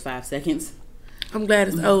together for those 5 seconds. I'm glad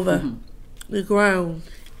it's over. We're grown.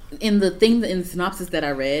 In the synopsis that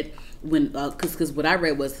I read, when because what I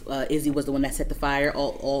read was Izzy was the one that set the fire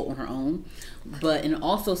all on her own, but and it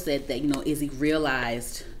also said that Izzy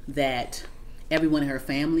realized that everyone in her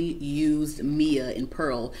family used Mia and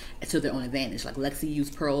Pearl to their own advantage. Like Lexi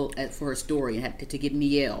used Pearl for her story and had to get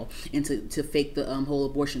Nielle and to fake the whole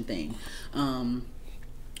abortion thing.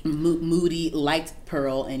 Moody liked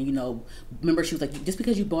Pearl, and remember she was like, just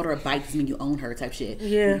because you bought her a bike doesn't mean you own her type shit.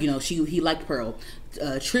 Yeah. He liked Pearl.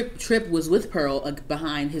 Trip was with Pearl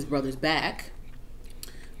behind his brother's back.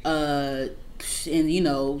 And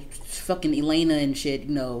fucking Elena and shit.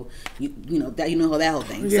 How that whole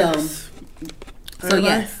thing. Yes. So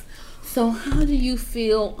yes. So how do you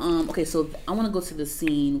feel? Okay, so I want to go to the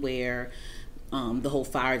scene where the whole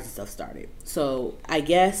fires and stuff started. So I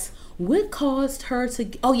guess what caused her to?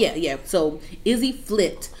 Oh yeah. So Izzy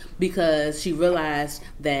flipped because she realized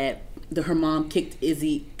that her mom kicked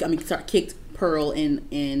Pearl and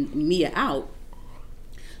Mia out.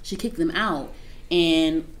 She kicked them out,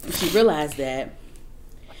 and she realized that,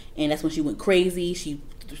 and that's when she went crazy. She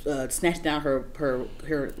snatched down her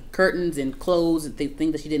curtains and clothes and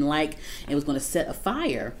things that she didn't like, and was going to set a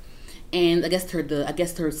fire. And I guess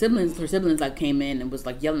her siblings like came in and was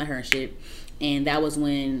like yelling at her and shit. And that was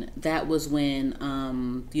when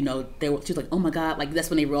you know, she was like, oh my God, like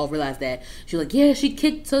that's when they all realized that. She was like, yeah, she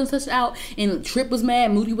kicked such and such out, and Tripp was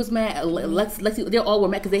mad, Moody was mad, Lexi, they all were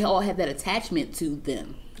mad because they all had that attachment to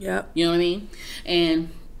them. Yep. You know what I mean? And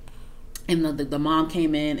the mom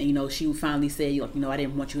came in, and you know, she finally said, like, you know, I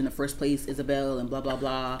didn't want you in the first place, Isabel, and blah blah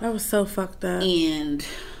blah. That was so fucked up. And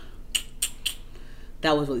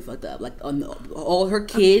that was really fucked up. Like, all her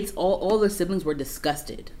kids, all their siblings were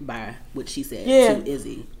disgusted by what she said to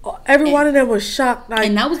Izzy. Every one of them was shocked. Like,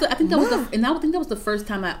 and that was I think that was the first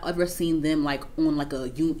time I ever seen them like on like a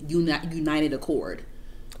united accord,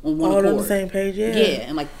 on one accord. On the same page. Yeah,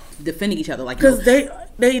 and like defending each other, like, because they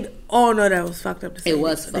all know that was fucked up. It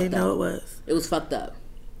was fucked up. They know it was. It was fucked up.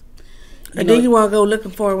 And then you want to go looking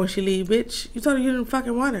for her when she leave, bitch. You told her you didn't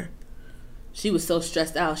fucking want her. She was so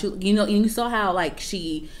stressed out. She, you know, and you saw how like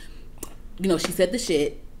she said the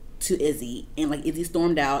shit to Izzy, and like Izzy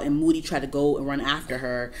stormed out, and Moody tried to go and run after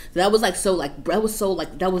her. So that was that was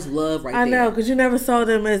love right there. I know, because you never saw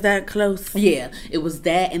them as that close. Yeah, it was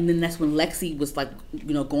that, and then that's when Lexi was like,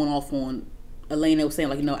 you know, going off on Elena, was saying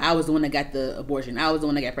like, you know, I was the one that got the abortion. I was the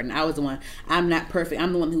one that got pregnant. I was the one. I'm not perfect.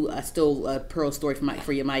 I'm the one who stole Pearl's story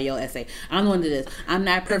for your Yale essay. I'm the one that did this. I'm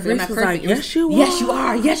not perfect. I'm not perfect. Like, yes, you are. Yes, you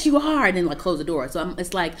are. Yes, you are. And then like close the door. So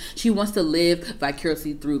it's like she wants to live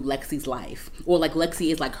vicariously through Lexi's life, or like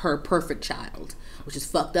Lexi is like her perfect child, which is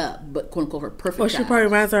fucked up, but quote unquote her perfect child. She probably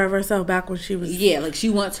reminds her of herself back when she was like she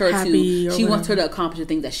wants her to accomplish the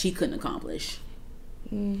things that she couldn't accomplish.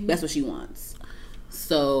 Mm-hmm. That's what she wants.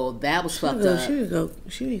 So that was fucked up.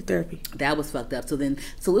 She needs therapy. That was fucked up. So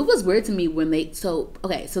it was weird to me when the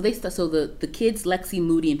kids, Lexi,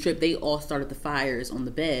 Moody, and Tripp, they all started the fires on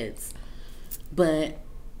the beds. But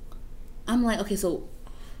I'm like, okay, so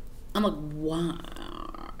I'm like, wow.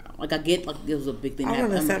 Like I get like it was a big thing. I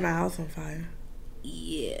want to set my house on fire.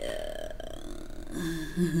 Yeah.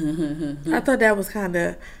 I thought that was kind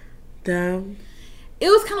of dumb. It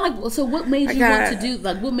was kind of like, so what made you want to do,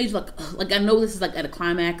 like, what made you, like, I know this is, like, at a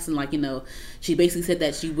climax, and, like, you know, she basically said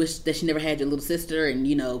that she wished that she never had your little sister, and,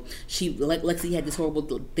 you know, she, like, Lexi had this horrible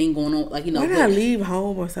thing going on, like, you know. Why not leave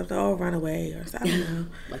home or something, or run away or something, you know?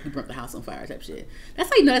 Like, you burnt the house on fire type shit. That's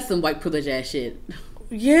how you know that's some white privilege ass shit.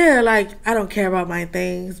 Yeah, like, I don't care about my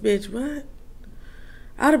things, bitch, what?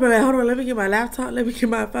 I'd have been like, hold on, let me get my laptop, let me get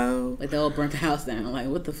my phone. Like, they all burnt the house down. Like,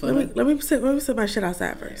 what the fuck? Let me sit my shit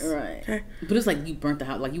outside first. Right. Okay. But it's like you burnt the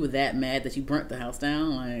house. Like, you were that mad that you burnt the house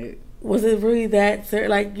down. Like, was it really that?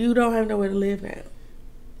 Like, you don't have nowhere to live now.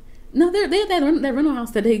 No, they had that rental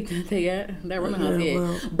house that they got. That rental house, yeah.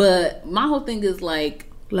 Well, but my whole thing is like,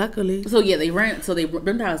 luckily. So yeah, they burnt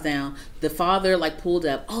the house down. The father like pulled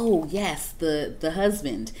up. Oh yes, the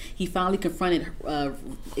husband. He finally confronted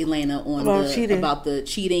Elena on about the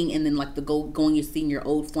cheating, and then like the going you're seeing your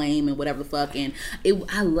old flame and whatever the fuck. And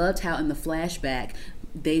I loved how in the flashback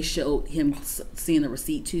they showed him seeing the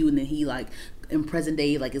receipt too, and then he like in present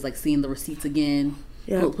day like is like seeing the receipts again.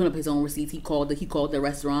 Yeah, putting up his own receipts. He called the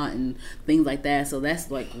restaurant and things like that. So that's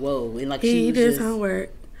like whoa, and like he did his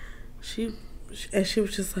homework. And she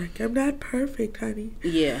was just like, I'm not perfect, honey.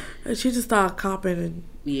 Yeah. And she just started copping. And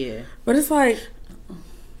yeah. But it's like, I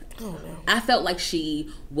don't know. I felt like she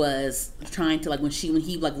was trying to, like, when he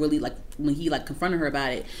confronted her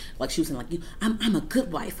about it, like, she was saying, like, I'm a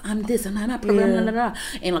good wife. I'm this. I'm not perfect. Yeah. Blah, blah, blah.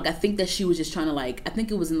 And, like, I think that she was just trying to, like, I think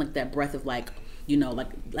it was in, like, that breath of, like, you know, like,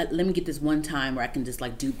 let me get this one time where I can just,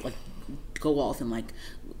 like, go off and, like,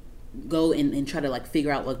 go and try to like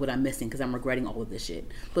figure out like what I'm missing because I'm regretting all of this shit.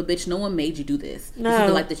 But bitch, no one made you do this. No. This is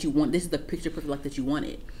the life that you want. This is the picture perfect life that you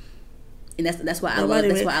wanted. And that's why I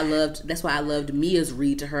loved Mia's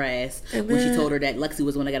read to her ass when she told her that Lexi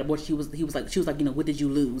was the one that got aborted. She was like, you know, what did you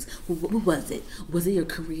lose? What was it? Was it your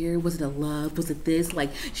career? Was it a love? Was it this?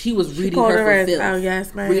 Like she was reading her for filth. Oh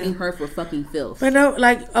yes, man. Reading her for fucking filth. But no,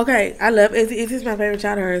 like okay, I love it's my favorite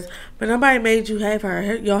child of hers. But nobody made you have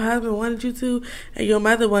her. Your husband wanted you to, and your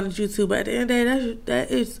mother wanted you to. But at the end of the day,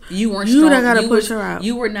 that is you weren't. You don't gotta push her out.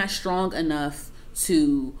 You were not strong enough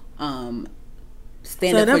to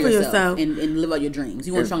stand up for yourself and live out your dreams.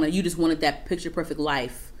 You weren't strong enough. You just wanted that picture perfect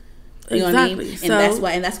life. You know what I mean?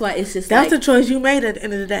 And that's why it's just that's the choice you made at the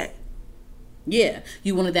end of the day. Yeah,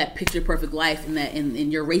 you wanted that picture perfect life, and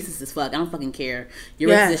and you're racist as fuck. I don't fucking care.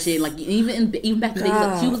 You're racist as shit. Like even back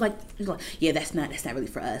then, she was like, yeah, that's not really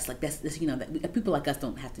for us. Like that's you know that people like us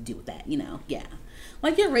don't have to deal with that. You know, yeah,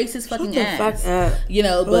 like you're racist fucking ass. Fuck up. You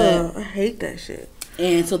know, but I hate that shit.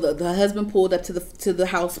 And so the husband pulled up to the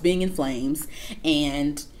house being in flames,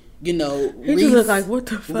 and You know, he just looked like, what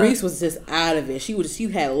the fuck? Reese was just out of it. She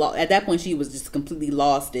had at that point she was just completely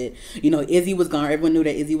lost it. You know, Izzy was gone. Everyone knew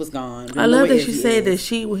that Izzy was gone. I love that she said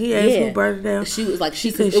that when he asked who burned it down, she was like,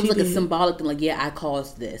 it was like a symbolic thing. Like, yeah, I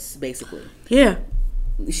caused this, basically. Yeah.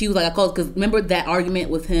 She was like, I caused, because remember that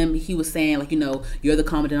argument with him? He was saying, like, you know, you're the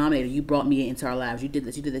common denominator. You brought me into our lives. You did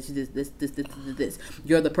this. You did this. You did this.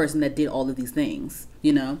 You're the person that did all of these things.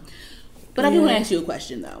 You know. But I do want to ask you a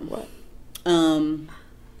question though. What?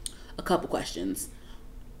 A couple questions.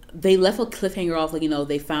 They left a cliffhanger off, like, you know,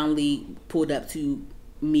 they finally pulled up to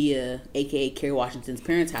Mia, aka Kerry Washington's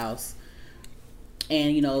parents' house,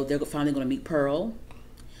 and, you know, they're finally going to meet Pearl.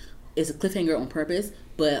 It's a cliffhanger on purpose,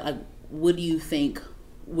 but like, what do you think?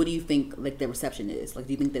 Like their reception is? Like,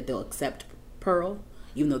 do you think that they'll accept Pearl,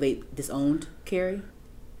 even though they disowned Kerry?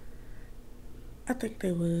 I think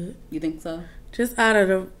they would. You think so? Just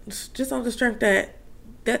on the strength that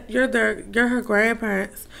you're her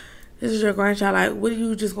grandparents. This is your grandchild. Like, what are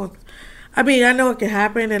you just going? I mean, I know it can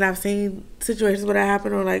happen, and I've seen situations where that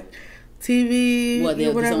happen on like TV. What,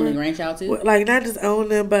 they'll disown the grandchild too? Like, not just own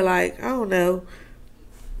them, but like, I don't know.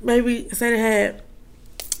 Maybe say they had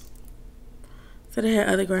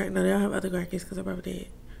other no, they don't have other grandkids because they're probably dead.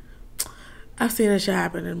 I've seen that shit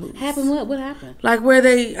happen in movies. Happen what? What happened? Like where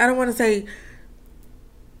I don't want to say.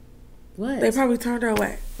 What? They probably turned her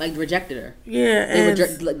away. Like rejected her. Yeah, they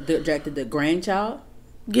rejected the grandchild.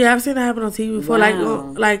 Yeah, I've seen that happen on TV before.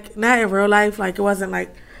 Wow. Like not in real life. Like it wasn't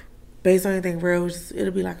like based on anything real.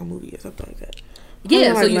 It'll be like a movie or something like that.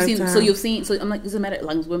 Yeah, so you've seen. So I'm like, it doesn't matter.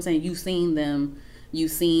 Like what I'm saying, you've seen them.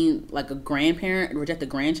 You've seen like a grandparent reject a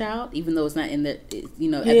grandchild, even though it's not in the. You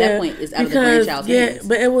know, at that point, it's out of the grandchild's hands.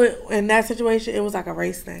 But it would in that situation, it was like a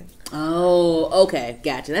race thing. Oh, okay,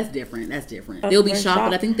 gotcha. That's different. They'll be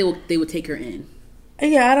shocked, but I think they would take her in.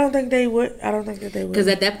 Yeah, I don't think they would. Because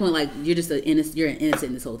at that point, like, you're just you're an innocent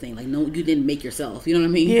in this whole thing. Like, no, you didn't make yourself. You know what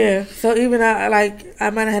I mean? Yeah. So even I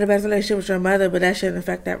might have had a better relationship with your mother, but that shouldn't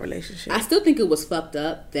affect that relationship. I still think it was fucked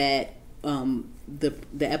up that the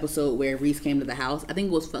episode where Reese came to the house. I think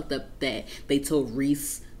it was fucked up that they told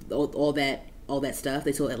Reese all that stuff.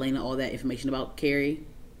 They told Atlanta all that information about Kerry.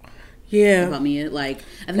 Yeah. About Mia. Like,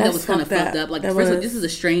 I think that was kind of fucked up. Like, first of all, this is a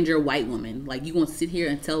stranger white woman. Like, you want to sit here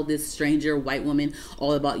and tell this stranger white woman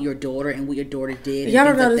all about your daughter and what your daughter did. Y'all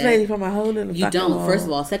don't know this lady from a hole in the You don't, wall. first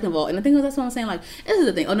of all. Second of all, and I think that's what I'm saying. Like, this is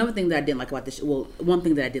the thing. Another thing that I didn't like about the show. Well, one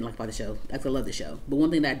thing that I didn't like about the show. I love the show. But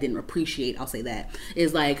one thing that I didn't appreciate, I'll say that,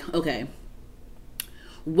 is like, okay.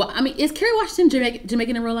 I mean, is Kerry Washington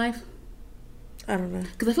Jamaican in real life? I don't know.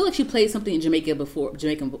 Because I feel like she played something in Jamaican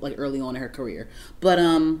like early on in her career. But,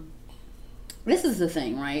 this is the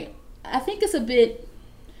thing, right? I think it's a bit.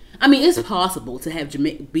 I mean, it's possible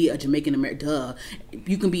to be a Jamaican American. Duh,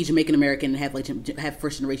 you can be Jamaican American and have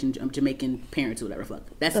first generation Jamaican parents or whatever. Fuck,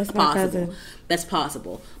 that's possible. That's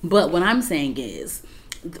possible. But what I'm saying is,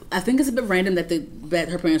 I think it's a bit random that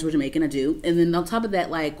her parents were Jamaican. I do, and then on top of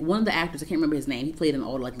that, like one of the actors, I can't remember his name. He played in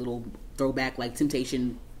all like little throwback like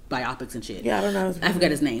Temptation biopics and shit. Yeah, I don't know. I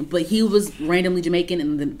forgot his name, but he was randomly Jamaican,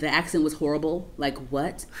 and the accent was horrible. Like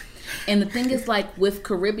what? And the thing is, like with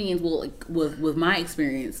Caribbeans, well, like, with my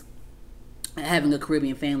experience having a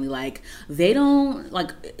Caribbean family, like they don't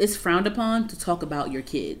like. It's frowned upon to talk about your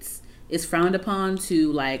kids. It's frowned upon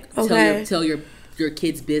to like tell your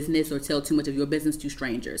kids' business or tell too much of your business to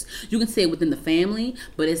strangers. You can say it within the family,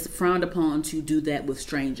 but it's frowned upon to do that with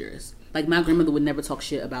strangers. Like my grandmother would never talk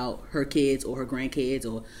shit about her kids or her grandkids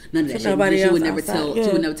or none of that shit. She would never tell. Yeah.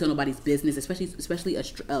 She would never tell nobody's business, especially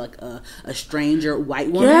a stranger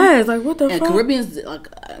white woman. Yeah, it's like what the fuck. Caribbeans,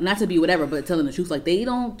 like not to be whatever, but telling the truth, like they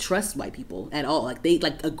don't trust white people at all. Like they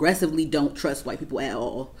like aggressively don't trust white people at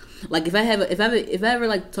all. Like if I ever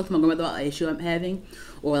like talk to my grandmother about an issue I'm having,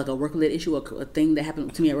 or like a work related issue or a thing that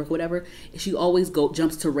happened to me at work or whatever, she always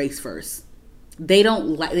jumps to race first. They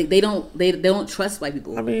don't trust white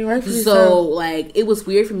people. I mean, rightfully so like it was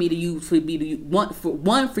weird for me for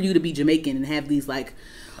you to be Jamaican and have these like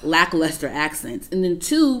lackluster accents, and then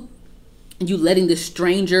two, you letting this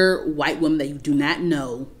stranger white woman that you do not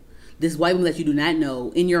know,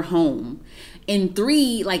 in your home, and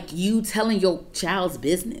three, like you telling your child's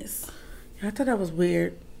business. I thought that was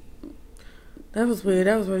weird. That was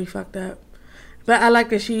really fucked up. But I like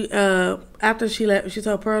that she, after she left, she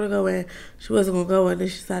told Pearl to go in. She wasn't going to go in. Then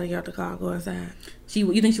she decided to get out the car and go inside.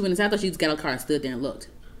 You think she went inside? I thought she just got out of the car and stood there and looked.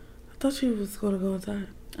 I thought she was going to go inside.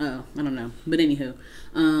 Oh, I don't know. But anywho,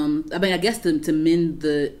 I mean, I guess to mend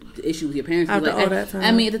the issue with your parents. After like, all that time.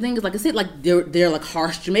 I mean, the thing is, like I said, like they're like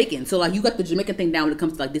harsh Jamaican. So like you got the Jamaican thing down when it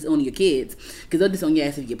comes to like disowning your kids, because they'll disown your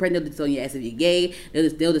ass if you're pregnant, they'll disown your ass if you're gay,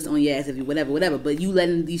 they'll disown your ass if you whatever. But you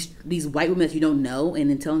letting these white women that you don't know and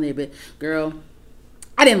then telling them, but girl,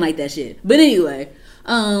 I didn't like that shit. But anyway.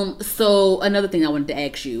 So another thing I wanted to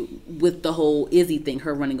ask you, with the whole Izzy thing,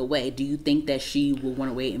 her running away, do you think that she will run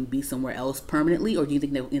away and be somewhere else permanently, or do you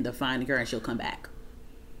think they'll end up finding her and she'll come back?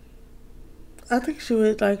 I think she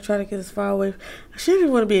would like try to get as far away. She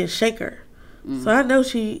didn't want to be a shaker, so I know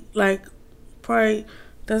she like probably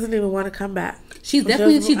doesn't even want to come back. She's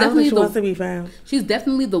definitely wants to be found. She's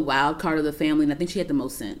definitely the wild card of the family, and I think she had the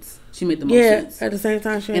most sense. She made the most sense. At the same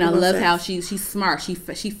time, and I love how she's smart. She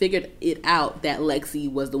figured it out that Lexi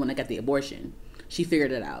was the one that got the abortion. She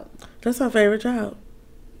figured it out. That's my favorite child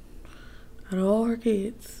out of all her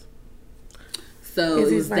kids. So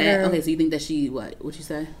it was that. Okay, so you think that she what you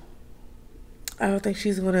say? I don't think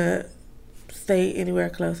she's gonna stay anywhere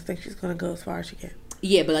close. I think she's gonna go as far as she can.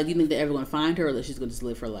 Yeah, but like, you think they're ever gonna find her, or that she's gonna just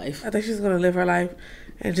live her life? I think she's gonna live her life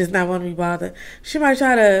and just not want to be bothered. She might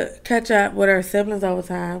try to catch up with her siblings all the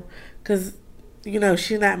time, because you know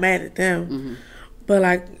she's not mad at them. Mm-hmm. But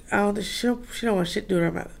like, I don't think she don't want shit to do with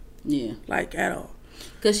her mother. Yeah, like at all.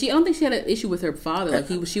 Because I don't think she had an issue with her father. Like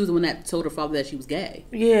she was the one that told her father that she was gay.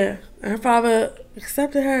 Yeah, her father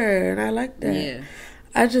accepted her, and I like that. Yeah,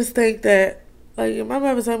 I just think that. Like, if my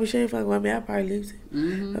mother told me she ain't fucking with me, I'd probably leave it.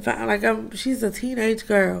 Mm-hmm. She's a teenage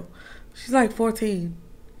girl. She's like 14.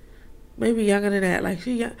 Maybe younger than that. Like,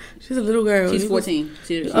 she's a little girl. She's 14.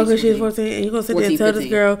 She's 14. And you're going to sit there and tell 15. This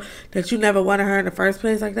girl that you never wanted her in the first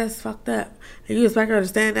place? Like, that's fucked up. And you expect her to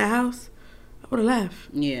stay in that house? I would have left.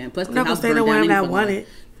 Yeah. Plus, I'm not going to stay nowhere I'm not wanted.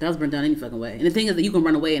 That was burned down any fucking way. And the thing is that you can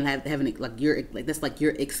run away and having like that's like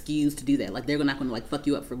your excuse to do that. Like, they're not going to like fuck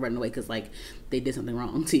you up for running away because like they did something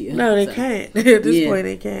wrong to you. No, they can't. At this point,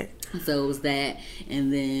 they can't. So it was that,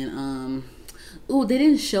 and then they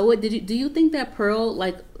didn't show it. Do you think that Pearl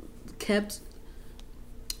like kept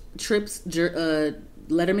Tripp's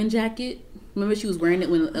Letterman jacket? Remember she was wearing it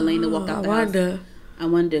when Elena walked out the house. I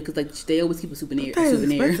wonder because like they always keep a souvenir.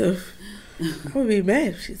 Expensive. I would be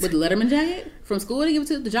mad if she's with the Letterman jacket from school. They give it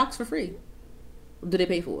to the jocks for free. Or do they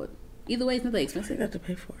pay for it? Either way, it's not that expensive. You have to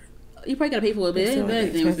pay for it. You probably got to pay for it, but it's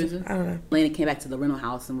damn expensive. I don't know. Elena came back to the rental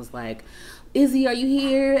house and was like, "Izzy, are you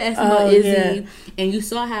here?" Asking about Izzy, yeah. And you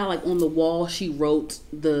saw how like on the wall she wrote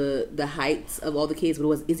the heights of all the kids, but it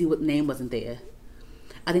was Izzy. What name wasn't there?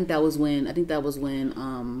 I think that was when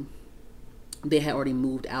they had already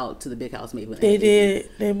moved out to the big house. Maybe they did.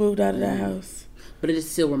 They moved out of that house. But it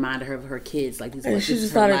just still reminded her of her kids, like these. And she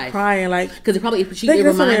just started crying, like because it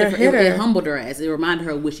reminded her, it humbled her as it reminded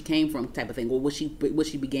her of where she came from, type of thing, or what she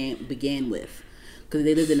began with, because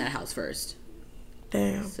they lived in that house first.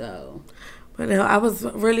 Damn. So, but no, I was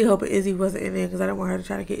really hoping Izzy wasn't in there because I didn't want her to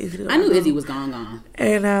try to get Izzy. I knew Izzy was gone.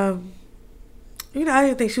 And I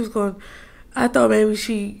didn't think she was going. I thought maybe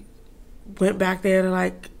she went back there to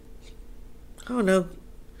like, I don't know,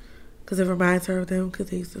 because it reminds her of them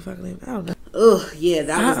because they used to fucking live. I don't know. Ugh, yeah,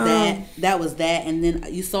 that was that, and then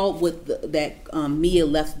you saw with that Mia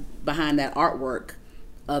left behind that artwork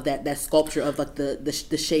of that sculpture of like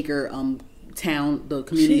the Shaker town, the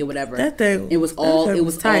community or whatever. That thing, it was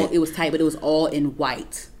tight, but it was all in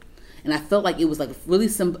white, and I felt like it was like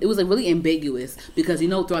really ambiguous because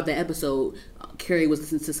throughout that episode, Carrie was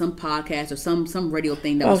listening to some podcast or some radio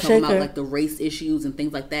thing that was talking about like the race issues and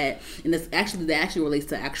things like that, and that actually relates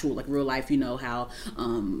to actual like real life. You know how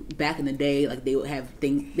back in the day, like they would have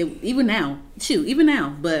things. Even now,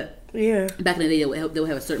 but yeah, back in the day they would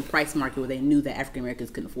have a certain price market where they knew that African Americans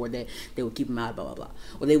couldn't afford that. They would keep them out, blah blah blah,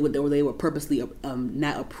 or they would purposely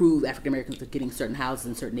not approve African Americans of getting certain houses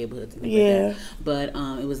in certain neighborhoods. And things like that. But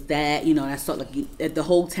it was that and I saw like the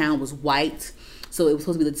whole town was white. So it was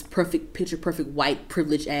supposed to be this picture perfect white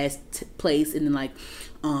privileged ass place, and then like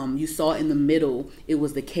you saw in the middle it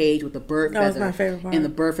was the cage with the bird feather. That was my favorite part. And the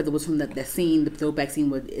bird feather was from that scene, the throwback scene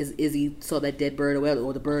where Izzy saw that dead bird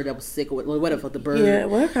or the bird that was sick or whatever the bird. Yeah,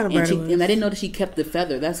 what kind of bird it was? And I didn't know that she kept the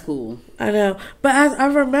feather. That's cool. I know, but I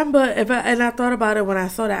remember and I thought about it when I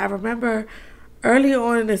saw that. I remember. Earlier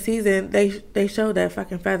on in the season, they showed that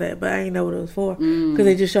fucking feather, but I didn't know what it was for because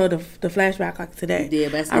they just showed the flashback like today. Yeah,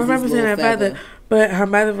 but I remember seeing that feather, but her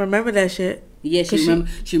mother remembered that shit. Yeah, she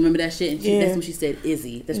remembered that shit, and that's when she said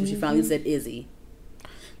Izzy. That's when she finally said Izzy.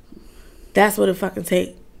 That's what it fucking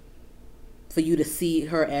take for you to see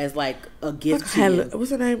her as like a gift to you. What's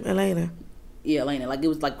her name? Elena. Yeah, Elena. Like it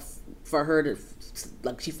was like for her to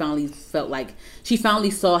like she finally felt like she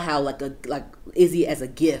finally saw how like Izzy as a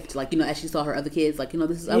gift, like, you know, as she saw her other kids, like, you know,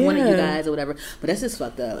 this is I wanted you guys or whatever. But that's just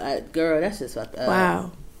fucked up, girl. That's just fucked up.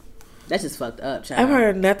 Wow, that's just fucked up, child. I've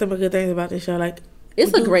heard nothing but good things about this show. Like,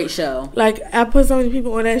 it's a great show. Like, I put so many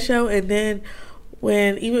people on that show, and then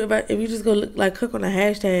when if you just go look, like click on the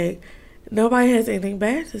hashtag, nobody has anything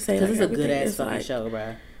bad to say. Because like, it's a good ass fucking show,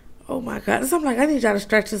 bro. Oh my god! So I'm like, I need y'all to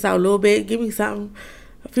stretch this out a little bit. Give me something,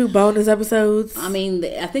 a few bonus episodes. I mean,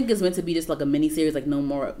 I think it's meant to be just like a mini series, like no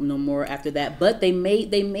more after that. But they may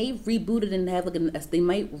reboot it and have like they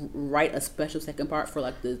might write a special second part for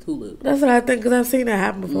like the Hulu. That's what I think, because I've seen that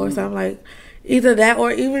happen before. So I'm like, either that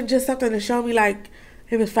or even just something to show me, like,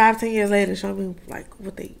 if it's 5-10 years later, show me like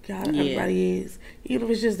what everybody is. Even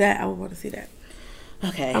if it's just that, I would want to see that.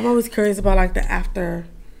 Okay. I'm always curious about like the after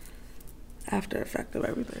effect of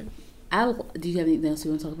everything. Do you have anything else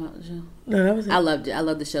you want to talk about the show? No, that was it. I loved it. I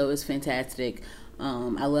love the show. It's fantastic.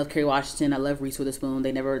 I love Kerry Washington. I love Reese Witherspoon.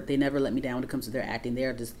 They never let me down when it comes to their acting. They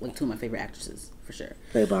are just like two of my favorite actresses for sure.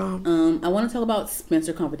 They bomb. I want to talk about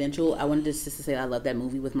Spencer Confidential. I wanted just to say I love that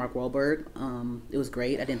movie with Mark Wahlberg. It was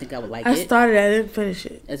great. I didn't think I would like it. I started. I didn't finish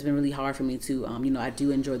it. It's been really hard for me to, you know, I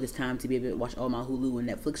do enjoy this time to be able to watch all my Hulu and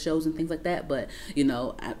Netflix shows and things like that. But, you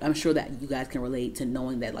know, I'm sure that you guys can relate to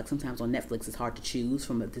knowing that, like, sometimes on Netflix it's hard to choose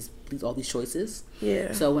from all these choices.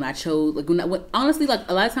 Yeah. So when I chose, like, honestly, like,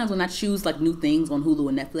 a lot of times when I choose like new things on Hulu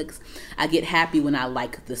and Netflix, I get happy when I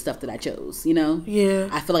like the stuff that I chose. You know. Yeah.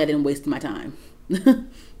 I feel like I didn't waste my time.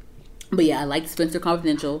 But yeah, I liked Spencer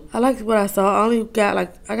Confidential. I liked what I saw. I got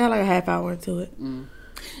like a half hour into it.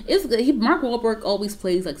 It's good. Mark Wahlberg always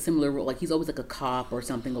plays like similar role. Like he's always like a cop or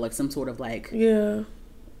something, or like some sort of like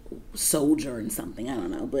soldier and something. I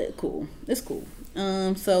don't know, but cool. It's cool.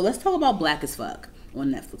 So let's talk about Black as Fuck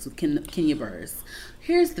on Netflix with Kenya Barris.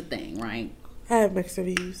 Here's the thing, right? I have mixed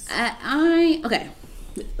reviews. Okay.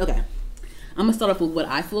 I'm gonna start off with what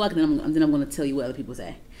I feel like, and then I'm gonna tell you what other people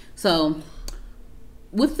say. So,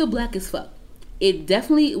 with the Black as Fuck, it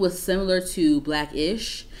definitely was similar to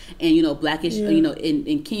Black-ish, and you know, Black-ish. Yeah. You know,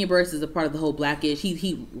 and Kenya Barris is a part of the whole Black-ish.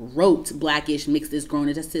 He wrote Black-ish, mixed as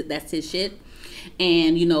grown. That's his shit.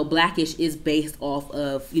 And you know, Black-ish is based off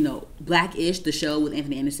of, you know, Black-ish, the show with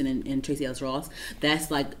Anthony Anderson and Tracee Ellis Ross.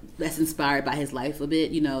 That's inspired by his life a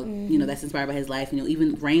bit. You know, that's inspired by his life. You know,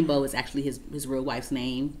 even Rainbow is actually his real wife's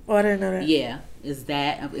name. Oh, I didn't know that. Yeah, is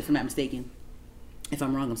that, if I'm not mistaken. If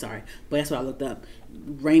I'm wrong, I'm sorry. But that's what I looked up.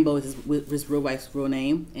 Rainbow is his real wife's real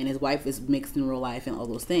name, and his wife is mixed in real life and all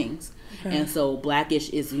those things. Okay. And so Black-ish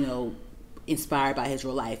is, you know, inspired by his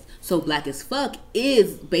real life. So Black as Fuck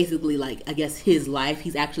is basically like, I guess, his life.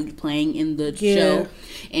 He's actually playing in the show.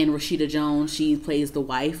 And Rashida Jones, she plays the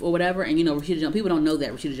wife or whatever. And you know, Rashida Jones, people don't know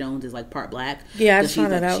that Rashida Jones is like part Black. Yeah, I just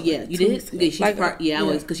found that out. Yeah, you did? She's like, part,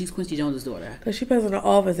 because she's Quincy Jones' daughter. Because she plays in the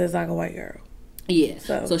Office as like a white girl. Yeah,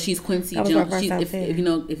 so she's Quincy Jones.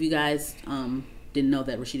 If you guys didn't know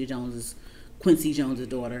that Rashida Jones is Quincy Jones'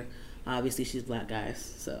 daughter, obviously she's Black,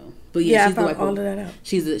 guys. So, but yeah, she's I found all of that out.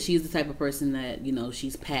 She's the type of person that, you know,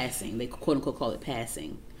 she's passing. They quote unquote call it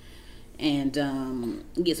passing, and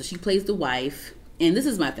so she plays the wife. And this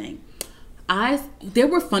is my thing. There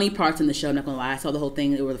were funny parts in the show, I'm not gonna lie. I saw the whole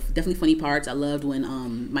thing. There were definitely funny parts. I loved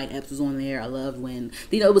when Mike Epps was on there. I loved when,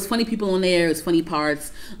 you know, it was funny people on there. It was funny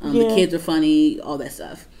parts. The kids were funny, all that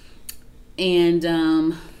stuff. And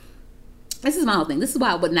this is my whole thing. This is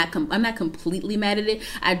why I'm not completely mad at it.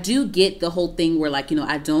 I do get the whole thing where, like, you know,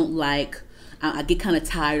 I don't like, I get kind of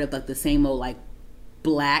tired of like the same old like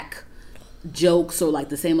Black jokes, or like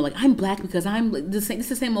the same, like, I'm Black because I'm it's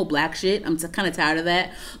the same old Black shit. I'm kind of tired of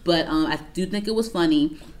that. But I do think it was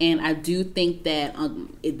funny, and I do think that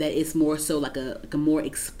that it's more so like a more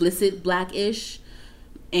explicit Black-ish,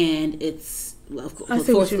 and it's of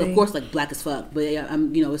course like Black as Fuck. But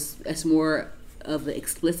you know, it's more of the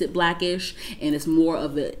explicit Black-ish, and it's more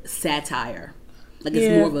of a satire. Like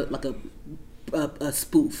it's more of a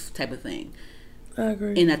spoof type of thing. I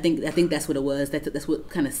agree. And I think that's what it was. That's what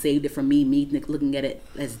kind of saved it from me looking at it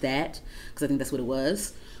as that, because I think that's what it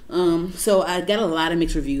was. So I got a lot of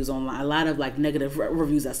mixed reviews online, a lot of like negative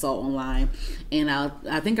reviews I saw online, and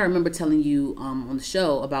I think I remember telling you on the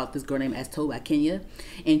show about this girl named As Told by Kenya,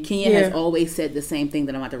 and Kenya has always said the same thing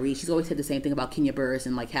that I'm about to read. She's always said the same thing about Kenya Barris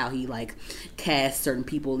and like how he like casts certain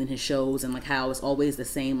people in his shows, and like how it's always the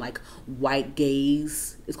same like white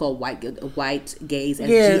gaze. It's called white gaze,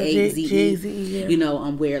 Gaze. You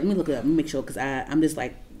know, where, let me look it up, let me make sure, because I'm just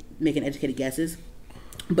like making educated guesses.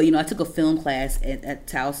 But I took a film class at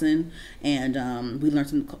Towson, and I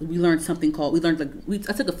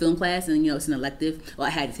took a film class, and it's an elective. Well,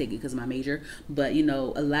 I had to take it because of my major, but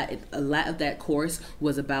a lot of that course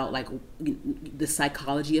was about like the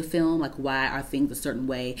psychology of film, like why are things a certain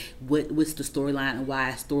way, what's the storyline, and why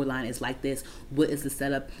a storyline is like this, what is the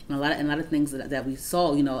setup, and a lot of things that we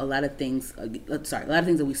saw, a lot of things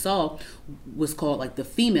that we saw was called like the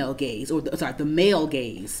female gaze, or the male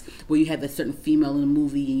gaze, where you have a certain female in the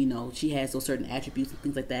movie. And, she has those certain attributes and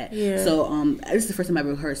things like that. Yeah. So this is the first time I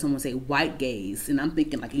ever heard someone say white gaze, and I'm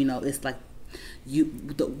thinking like it's like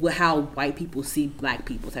how white people see black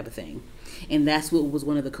people type of thing, and that's what was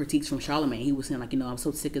one of the critiques from Charlamagne. He was saying like I'm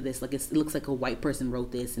so sick of this. Like it looks like a white person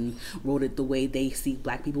wrote this and wrote it the way they see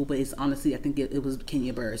black people, but it's honestly I think it was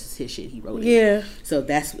Kenya Barris. It's his shit. He wrote it. Yeah. So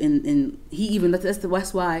that's and he even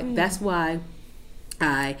that's why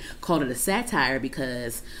I called it a satire,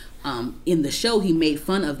 because in the show he made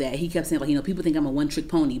fun of that. He kept saying like people think I'm a one-trick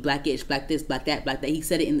pony, blackish, black this, black that, black that. He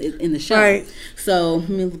said it in the show. Right. So let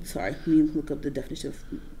me look up the definition of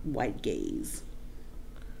white gaze.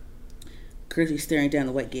 Courageously staring down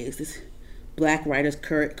the white gaze. This black writers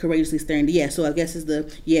courageously staring. Yeah. So I guess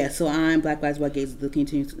So I'm black lives white gaze. The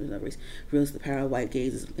continuous reveals the power of white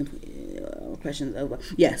gaze. Oppression of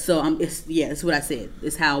So it's what I said.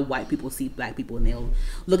 It's how white people see black people, and they'll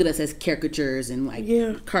look at us as caricatures and like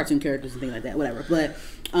cartoon characters and things like that, whatever. But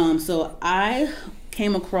so I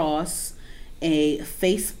came across a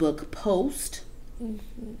Facebook post,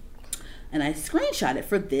 and I screenshot it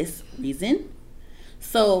for this reason.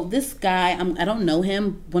 So this guy, I don't know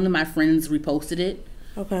him. One of my friends reposted it.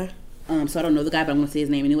 Okay. So I don't know the guy, but I'm going to say his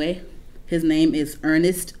name anyway. His name is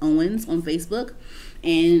Ernest Owens on Facebook.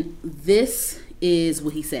 And this is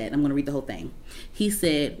what he said. I'm going to read the whole thing. He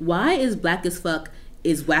said, "Why is black as fuck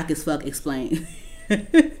is whack as fuck explained?"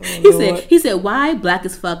 He said, "Why black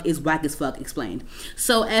as fuck is whack as fuck explained."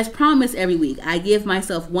 So as promised, every week I give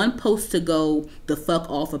myself one post to go the fuck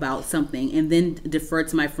off about something, and then defer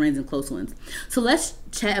to my friends and close ones. So let's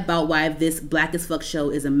chat about why this black as fuck show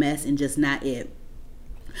is a mess and just not it.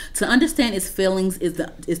 To understand its feelings is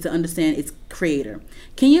to understand its creator.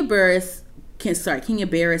 Kenya Barris,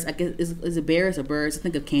 I guess, is it Barris or Burris? I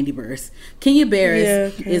think of Candy Burris. Kenya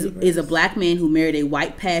Barris is a black man who married a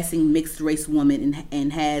white passing mixed race woman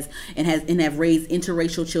and have raised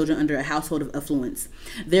interracial children under a household of affluence.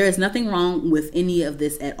 There is nothing wrong with any of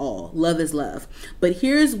this at all. Love is love. But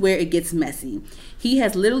here's where it gets messy. He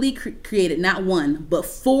has literally created not one, but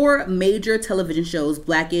 4 major television shows,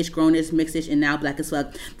 Blackish, Grownish, Mixish, and now Black as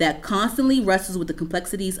Fuck, that constantly wrestles with the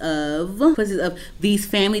complexities of these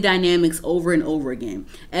family dynamics over and over again.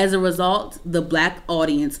 As a result, the black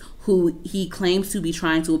audience who he claims to be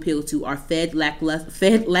trying to appeal to are fed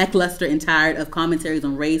lackluster and tired of commentaries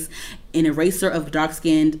on race, an eraser of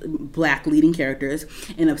dark-skinned black leading characters,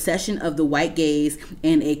 an obsession of the white gaze,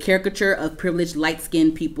 and a caricature of privileged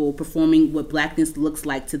light-skinned people performing what blackness looks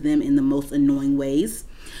like to them in the most annoying ways.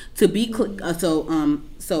 To be so I'm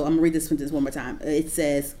gonna read this sentence one more time. It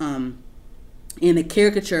says in a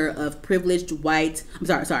caricature of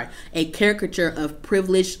a caricature of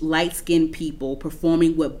privileged light-skinned people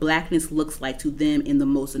performing what blackness looks like to them in the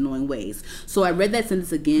most annoying ways. So I read that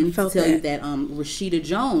sentence again to tell you that Rashida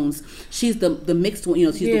Jones, she's the mixed one,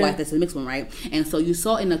 she's the white that's the mixed one, right? And so you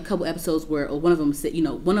saw in a couple episodes where one of them said,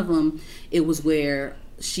 it was where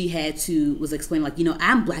she was explaining like,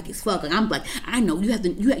 I'm black as fuck. Like, I'm black. I know you have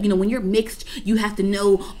to, when you're mixed, you have to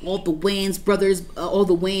know all the Wayans brothers, all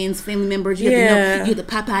the Wayans family members. You have to know, you have the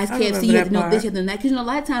Popeyes, KFC, you have to know this, you have to know that. Because, a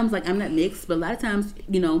lot of times, like, I'm not mixed, but a lot of times,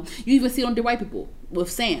 you even see it on the white people.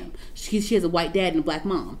 With Sam, she has a white dad and a black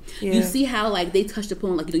mom. Yeah. You see how like they touched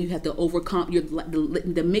upon like you have to overcome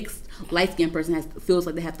the mixed light skinned person feels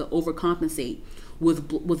like they have to overcompensate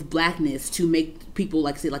with blackness to make people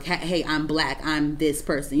like say like, hey, I'm black, I'm this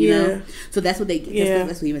person, you know. So that's what that's what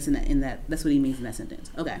he means that's what he means in that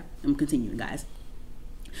sentence. Okay, I'm continuing, guys.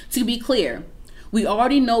 To be clear, we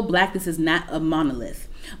already know blackness is not a monolith,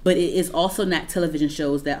 but it is also not television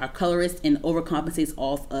shows that are colorist and overcompensates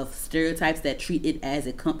off of stereotypes that treat it as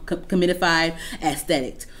a commodified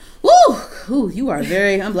aesthetic. Woo! You are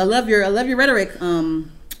very. I love your rhetoric,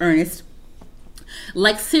 Ernest.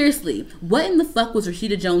 Like, seriously, what in the fuck was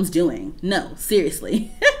Rashida Jones doing? No,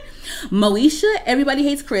 seriously. Moesha, Everybody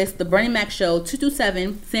Hates Chris, The Bernie Mac Show,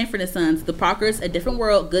 227, Sanford & Sons, The Parkers, A Different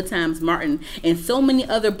World, Good Times, Martin, and so many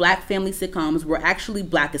other black family sitcoms were actually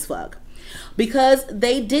black as fuck. Because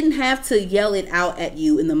they didn't have to yell it out at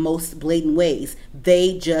you in the most blatant ways.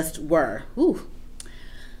 They just were. Ooh.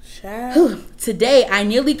 Today, I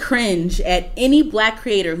nearly cringe at any black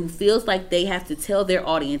creator who feels like they have to tell their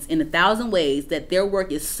audience in 1,000 ways that their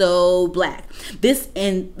work is so black.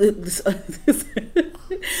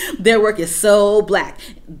 Their work is so black.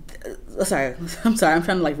 I'm sorry. I'm trying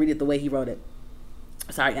to like read it the way he wrote it.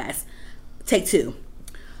 Sorry, guys. Take 2.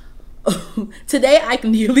 Today, I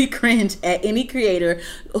can nearly cringe at any creator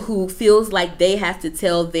who feels like they have to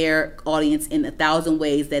tell their audience in 1,000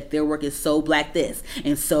 ways that their work is so black this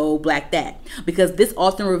and so black that, because this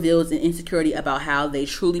often reveals an insecurity about how they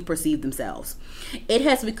truly perceive themselves. It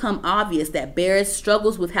has become obvious that Barris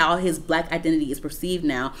struggles with how his black identity is perceived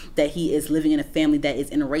now that he is living in a family that is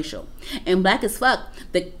interracial. And Black as Fuck,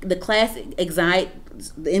 the class anxiety.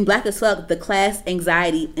 In Black as Fuck, the class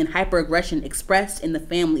anxiety and hyperaggression expressed in the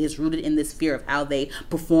family is rooted in this fear of how they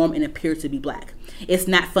perform and appear to be black. It's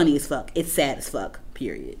not funny as fuck. It's sad as fuck.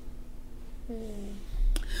 Period.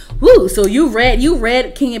 Woo! So you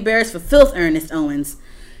read King and Barris for filth, Ernest Owens.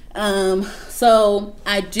 So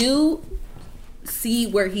I do see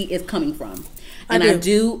where he is coming from. And I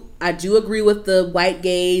do agree with the white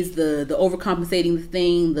gaze, the overcompensating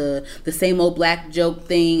thing, the same old black joke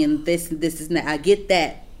thing, and this is not. I get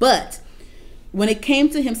that, but when it came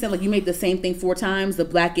to him saying like you made the same thing 4 times, the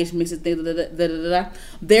blackish mixes thing,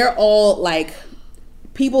 they're all like.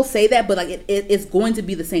 People say that, but like it's going to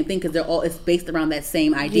be the same thing because it's based around that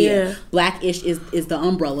same idea. Yeah. Blackish is the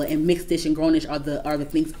umbrella, and mixedish and grownish are the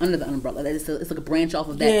things under the umbrella. It's like a branch off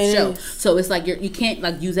of that show. So it's like you can't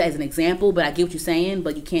like use that as an example, but I get what you're saying,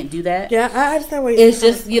 but you can't do that. Yeah, I understand what you're saying. It's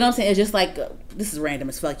just, you know what I'm saying? It's just like this is random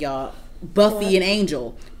as fuck, y'all. Buffy and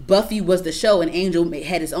Angel. Buffy was the show, and Angel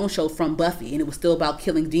had his own show from Buffy, and it was still about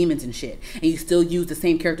killing demons and shit. And you still use the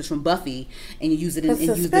same characters from Buffy, and you use it in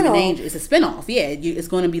Angel. It's a spinoff, yeah. It's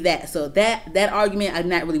going to be that. So that argument, I'm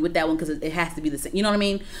not really with that one because it has to be the same. You know what I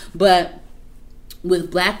mean? But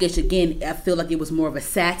with Blackish, again, I feel like it was more of a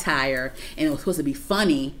satire, and it was supposed to be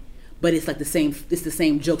funny. But it's like the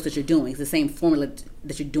same jokes that you're doing. It's the same formula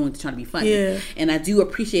that you're doing to try to be funny. Yeah. And I do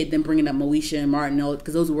appreciate them bringing up Moesha and Martin,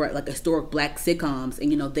 because those were like historic black sitcoms,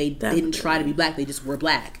 and they didn't try to be black; they just were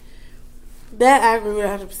black. That I agree with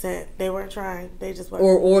 100%. They weren't trying; they just weren't.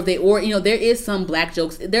 Or there is some black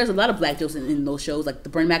jokes. There's a lot of black jokes in those shows, like the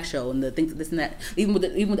Bernie Mac show and the things this and that. Even with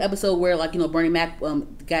the episode where Bernie Mac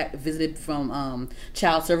got visited from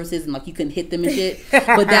child services and like you couldn't hit them and shit.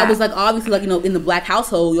 But that was like obviously like in the black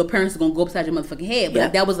household, your parents are gonna go upside your motherfucking head. But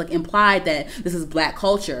like, that was like implied that this is black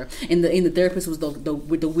culture. And the therapist was with the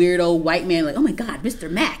weirdo white man, like, oh my god,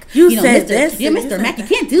 Mr. Mac, you said this, yeah, Mr. Mac, you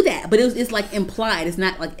can't do that. But it's like implied. It's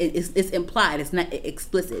not like it's implied. It's not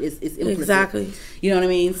explicit. It's implicit. Exactly. You know what I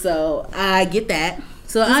mean? So I get that.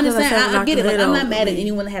 So I understand. I get it. Like, I'm not mad at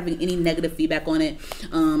anyone having any negative feedback on it.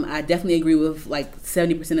 I definitely agree with like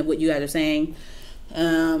 70% of what you guys are saying.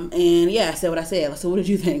 And yeah, I said what I said. So what did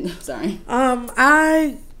you think? Sorry.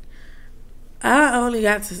 I only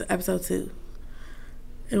got to episode 2.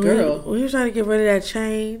 And girl, we were trying to get rid of that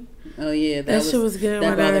chain. Oh yeah, that shit was getting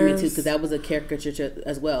that bothered me too, because that was a caricature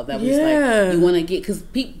as well. That was like you want to get, because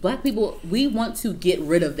black people, we want to get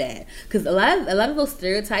rid of that, because a lot of those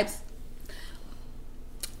stereotypes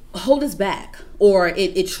hold us back, or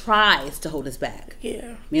it tries to hold us back.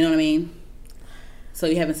 Yeah, you know what I mean. So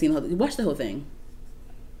you haven't seen watch the whole thing.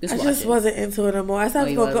 I just wasn't into it anymore. I said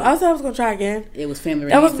I was gonna try again. It was family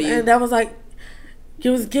reunion for you. And that was like. It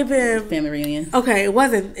was giving family reunion. Okay, it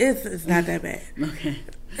wasn't. It's not that bad. Okay,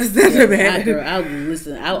 it's not that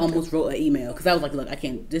bad. I almost wrote an email because I was like, look, I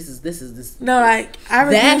can't. This is. No, like I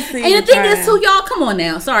that. And the thing is, too, y'all, come on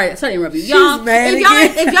now. Sorry to interrupt you, y'all.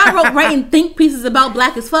 If y'all wrote writing think pieces about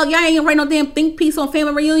Black as Fuck, y'all ain't write no damn think piece on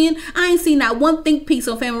family reunion. I ain't seen not one think piece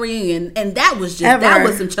on family reunion, and that was just that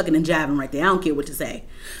was some chucking and jiving right there. I don't care what you say.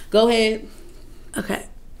 Go ahead. Okay,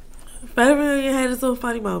 family reunion had its little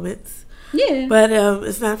funny moments. Yeah, but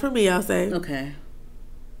it's not for me. I'll say okay.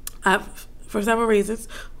 For several reasons,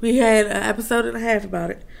 we had an episode and a half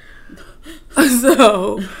about it.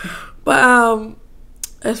 So, but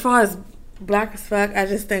as far as Black as Fuck, I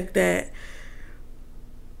just think that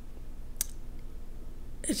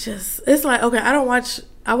it's like, okay, I watch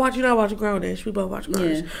Grownish. We both watch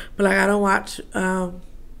Grownish, but like I don't watch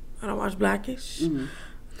Blackish. Mm-hmm.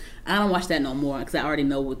 I don't watch that no more because I already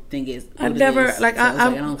know what the thing is. I've never like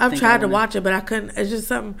so I've tried to watch it, but I couldn't. It's just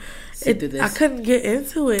something. I couldn't get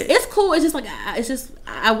into it. It's cool. It's just like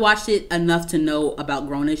I watched it enough to know about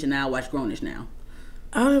Grownish, and now I watch Grownish now.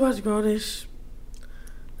 I only watch Grownish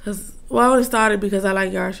because I only started because I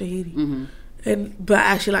like Yara Shahidi, mm-hmm. But I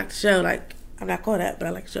actually like the show. Like I'm not caught up, but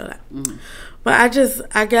I like the show. But I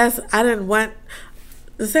guess I didn't want.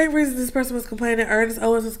 the same reason this person was complaining, Ernest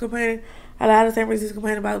Owens was complaining, a lot of the same reasons he's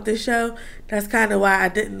complaining about this show. That's kind of why I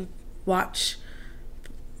didn't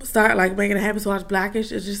start like making it happen to watch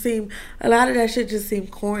Blackish. It just seemed, a lot of that shit just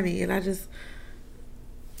seemed corny, and I just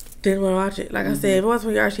didn't want to watch it. Like I said, if it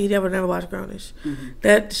wasn't for Yarshi, I would never watch Grownish.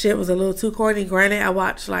 That shit was a little too corny. Granted, I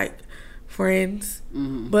watched like Friends,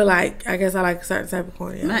 but like I guess I like a certain type of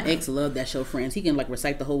corny. My ex loved that show, Friends. He can like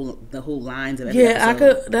recite the whole lines of every episode. I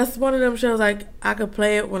could. That's one of them shows like I could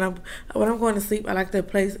play it when I'm going to sleep. I like to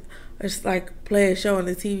play a show on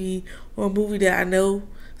the TV or a movie that I know,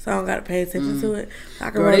 so I don't gotta pay attention to it. I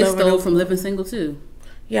can Girl, they stole from Living Single too.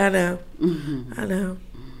 Yeah, I know. I know.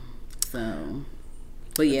 So.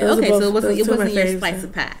 But yeah, okay. So it wasn't your slice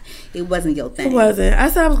of pie. It wasn't your thing. It wasn't. I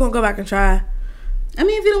said I was gonna go back and try. I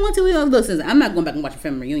mean, if you don't want to, listen. I'm not going back and watch a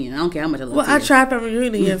family reunion. I don't care how much I love it. Well, I tried family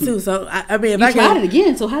reunion too. So I mean, if you tried it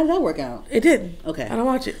again. So how did that work out? It didn't. Okay, I don't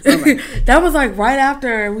watch it. Right. That was like right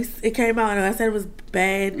after it came out, and I said it was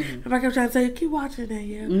bad. I kept trying to tell you, keep watching that.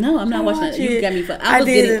 Yeah. No, I'm not watching that. You got me. I was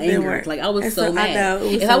getting angry. Like I was so mad. I know,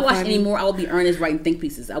 if I watched anymore, I would be Ernest writing think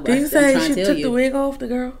pieces. Did you say she took the wig off, the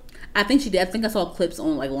girl? I think she did. I think I saw clips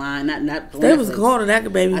on like Line, not. They was going to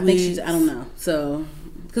that baby. I think she's. I don't know. So.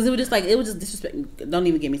 Because it was just disrespect. Don't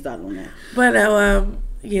even get me started on that. But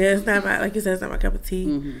yeah, it's not my, like you said, it's not my cup of tea.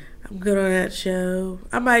 I'm good on that show.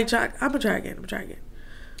 I'm gonna try again.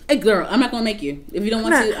 Hey girl, I'm not gonna make you. If you don't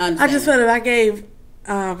want to, I just felt that I gave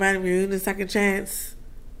Family Reunion a second chance.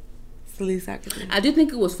 It's the least I could do. I do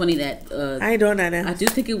think it was funny that I ain't doing that now. I do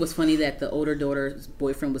think it was funny that the older daughter's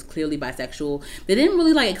boyfriend was clearly bisexual. They didn't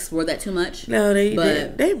really like explore that too much. No, they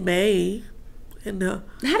didn't. They may. No.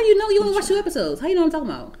 How do you know? You only watched 2 episodes. How you know what I'm talking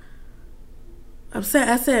about?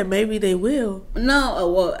 I said maybe they will.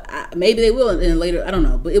 No, maybe they will, and then later I don't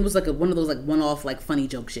know. But it was like one of those like one-off like funny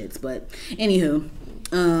joke shits. But anywho,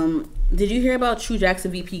 did you hear about True Jackson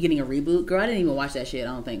VP getting a reboot? Girl, I didn't even watch that shit.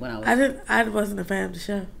 I don't think when I was. I wasn't a fan of the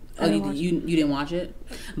show. Oh, you didn't watch it?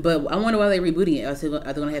 But I wonder why they're rebooting it. Are they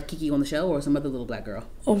going to have Kiki on the show or some other little black girl?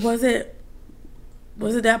 Or was it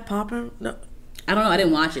that poppin'? No. I don't know. I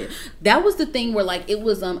didn't watch it. That was the thing where like it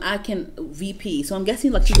was VP. So I'm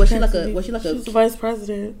guessing like was she like a she's the vice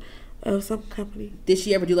president of some company. Did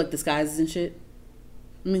she ever do like disguises and shit?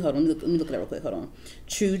 Let me look at that real quick. Hold on.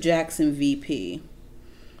 True Jackson VP.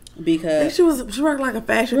 Because she worked like a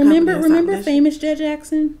fashion. Remember famous Jet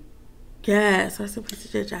Jackson? Yes, rest in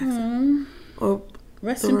peace, Jet Jackson. Or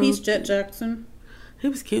rest in peace, Jet Jackson. He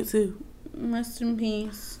was cute too. Rest in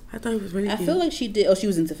peace. I thought he was really cute. I feel like she did. Oh, she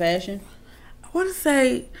was into fashion. I want to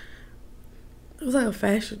say it was like a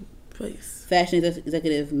fashion place. Fashion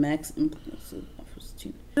executive Max. You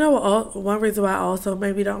know what? One reason why I also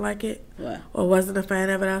maybe don't like it, or wasn't a fan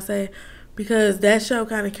of it, I'll say, because that show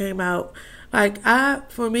kind of came out like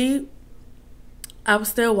for me, I would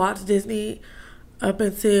still watch Disney up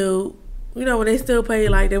until when they still play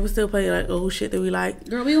like oh shit that we like.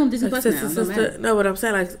 Girl, we on Disney Plus now. No, what I'm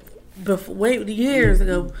saying like before, years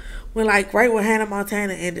ago. When right when Hannah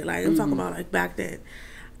Montana ended, like I'm talking about like back then,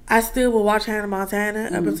 I still would watch Hannah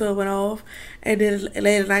Montana up until it went off, and then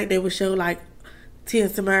late at night they would show like Tia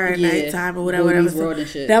and Samara at nighttime or whatever. So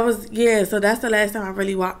that was So that's the last time I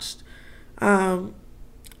really watched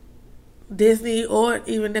Disney or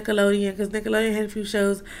even Nickelodeon, because Nickelodeon had a few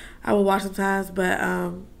shows I would watch sometimes,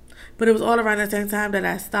 but it was all around the same time that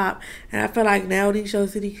I stopped. And I feel like now these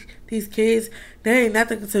shows to these kids, they ain't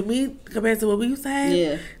nothing to me compared to what we used to have.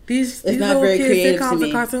 Yeah. These little kids sitcoms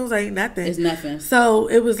and cartoons ain't nothing. It's nothing. So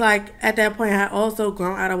it was like, at that point, I had also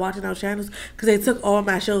grown out of watching those channels because they took all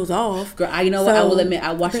my shows off. Girl, what? I will admit,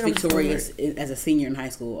 I watched Victorious as a senior in high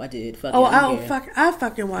school. I did. I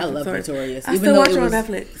fucking watched Victorious. I love Victorious. I still watch it on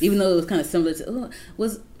Netflix. Even though it was kind of similar to, I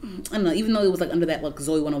don't know, even though it was like under that like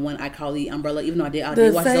Zoe 101 iCarly umbrella, even though I did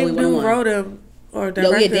watch Zoe 101. The same dude wrote him. Or Dan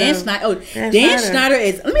Schneider. Dan Schneider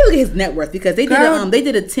is. Let me look at his net worth because they did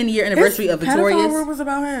a 10-year anniversary of Victorious. Rumors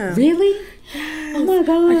about him. Really? Yes. Oh my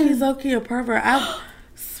god! Like he's low key a pervert. I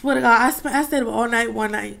swear to God, I stayed up all night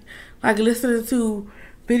one night, like listening to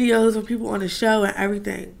videos of people on the show and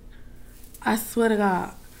everything. I swear to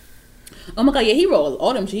God. Oh my god! Yeah, he wrote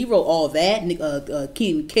all them. He wrote all that.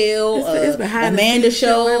 Kenan Kel, Amanda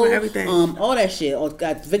Show, everything. All that shit.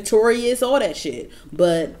 Got Victorious, all that shit.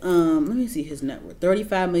 But let me see his net worth: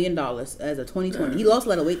 $35 million as of 2020. He lost a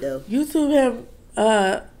lot of weight though. YouTube him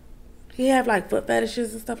He have like foot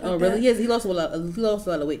fetishes and stuff like that. Oh, really? Yes, he lost a lot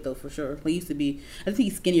of weight though, for sure. He used to be. I think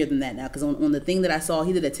he's skinnier than that now. Because on the thing that I saw,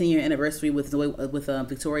 he did a 10-year anniversary with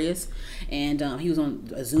Victorious, and he was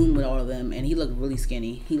on a Zoom with all of them, and he looked really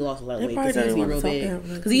skinny. He lost a lot of weight because he used to be real big.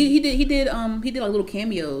 Because he did like little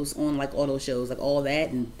cameos on like all those shows, like All That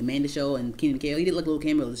and The Amanda Show and Kenan and Kel. He did like little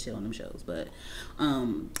cameos on them shows, but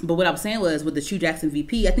what I was saying was with the True Jackson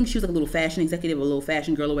VP, I think she was like a little fashion executive, a little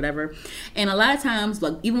fashion girl or whatever. And a lot of times,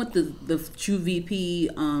 like even with the True VP,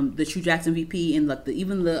 the True Jackson VP, and like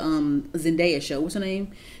even the Zendaya show, what's her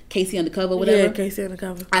name, Casey Undercover, whatever. Yeah, Casey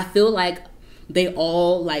Undercover. I feel like they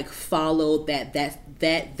all like followed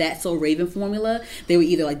that So Raven formula. They were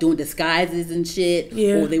either like doing disguises and shit,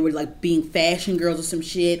 or they were like being fashion girls or some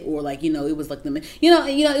shit, or like it was like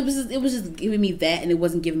it was just giving me that, and it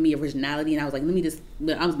wasn't giving me originality. And I was like,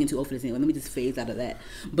 I was getting too old for this anyway. Let me just phase out of that.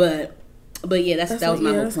 But yeah, that was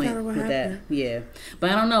my whole point with that. Yeah,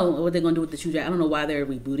 but I don't know what they're gonna do with the True Jack. I don't know why they're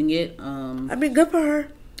rebooting it. I mean, good for her.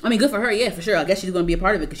 Good for her. Yeah, for sure. I guess she's gonna be a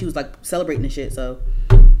part of it because she was like celebrating and shit. So.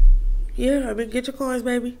 Yeah, I mean, get your coins,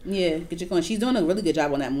 baby. Yeah, get your coins. She's doing a really good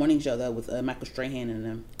job on that morning show, though, with Michael Strahan and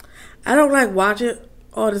them. I don't like watch it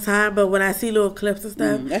all the time, but when I see little clips and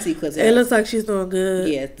stuff, I see clips. It looks like she's doing good.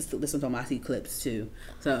 Yeah, this one time I see clips, too.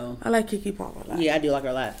 So I like Keke Palmer a lot. Yeah, I do like her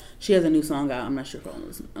a lot. She has a new song out. I'm not sure if I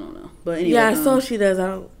don't know. But anyway. Yeah, I saw she does. I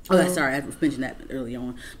don't. Sorry, I mentioned that earlier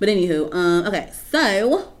on. But anywho, okay,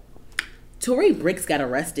 so Tory Bricks got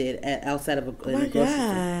arrested outside of a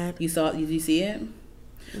grocery store. Did you see it?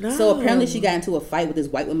 No. So apparently she got into a fight with this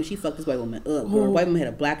white woman. She fucked this white woman up. The white woman had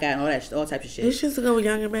a black eye and all types of shit. It's just to go with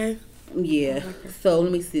Younger Man. Yeah. So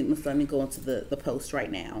let me see. Let me go into the post right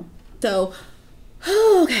now. So,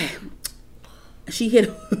 okay. She hit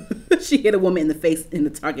a woman in the face in the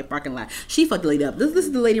Target parking lot. She fucked the lady up. This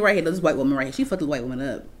is the lady right here. This white woman right here. She fucked the white woman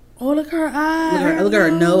up. Oh, look at her eye. Look at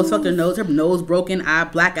her nose. Fucked her nose. Her nose broken.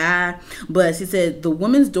 Black eye. But she said the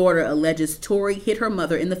woman's daughter alleges Tory hit her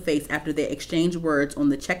mother in the face after they exchanged words on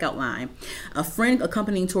the checkout line. A friend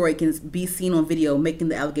accompanying Tory can be seen on video making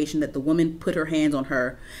the allegation that the woman put her hands on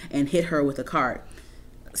her and hit her with a cart.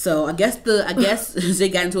 So I guess they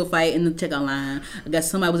got into a fight in the checkout line. I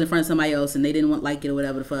guess somebody was in front of somebody else and they didn't like it or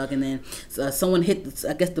whatever the fuck. And then someone hit.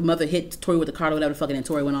 I guess the mother hit Tory with the cart or whatever the fuck, and then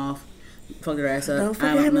Tory went off. Fucked her ass up. Don't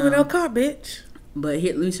forget me with no car, bitch. But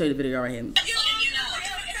here, let me show you the video right here. You're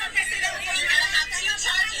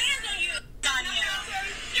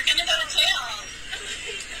gonna go to jail.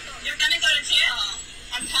 You're gonna go to jail.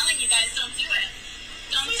 I'm telling you guys, don't do it.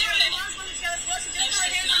 Don't do it. No,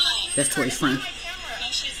 she's not. That's Tory's friend. No,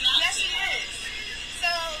 she's not. Yes, she is. So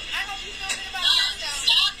I hope you feel good about yourself.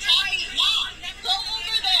 Stop talking. Mom, go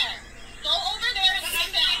over there. Go over there and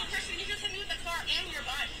sit down. You just hit me with the car and your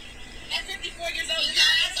body. At 54 years old, you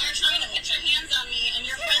guys are trying to put your hands on me, and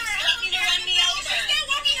your friends threatening to run me over. You're still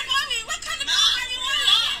walking above me. What kind of car are you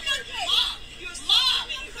on? Mom,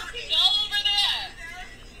 go over there.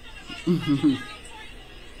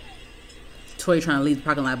 Tory trying to leave the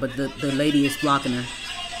parking lot, but the lady is blocking her.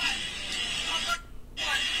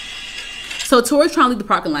 So Tori's trying to leave the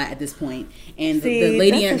parking lot at this point, and the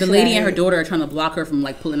lady and her daughter are trying to block her from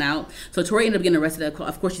like pulling out. So Tori ended up getting arrested.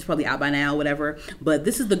 Of course, she's probably out by now, whatever. But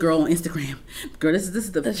this is the girl on Instagram. Girl, this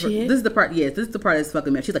is the part. Yeah, this is the part that's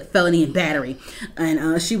fucking me. She's like felony and battery,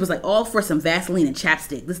 and she was like all for some Vaseline and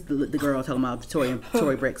chapstick. This is the girl talking about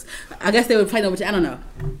Tory Bricks. I guess they were fighting over. I don't know.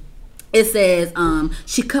 It says,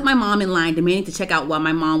 she cut my mom in line, demanding to check out while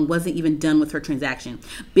my mom wasn't even done with her transaction.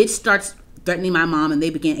 Bitch starts threatening my mom, and they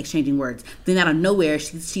began exchanging words. Then out of nowhere,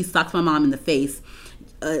 she socks my mom in the face.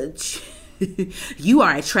 You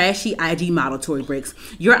are a trashy IG model, Tory Bricks.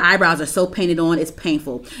 Your eyebrows are so painted on, it's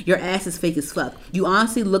painful. Your ass is fake as fuck. You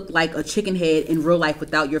honestly look like a chicken head in real life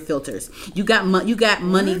without your filters. You got money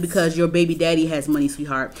because your baby daddy has money,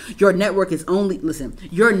 sweetheart. Your network is only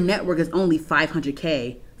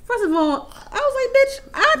 500K. First of all, I was like, bitch,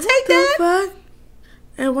 I'll take that. Fuck?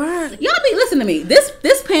 And why? Listen to me. This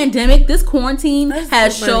pandemic, this quarantine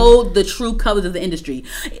has showed the true colors of the industry.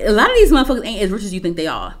 A lot of these motherfuckers ain't as rich as you think they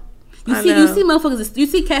are. You see motherfuckers. You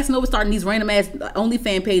see Casanova starting these random ass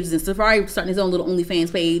OnlyFans pages and Safari starting his own little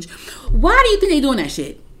OnlyFans page. Why do you think they doing that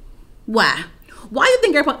shit? Why? Why do you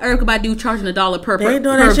think Erykah Badu charging $1 per They ain't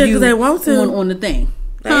doing that shit because they want to on the thing?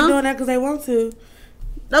 They ain't doing that because they want to.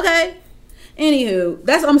 Okay. Anywho,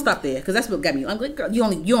 I'm gonna stop there because that's what got me. I'm like, girl, you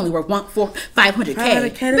only worth 500K.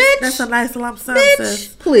 Bitch, that's a nice lump sum.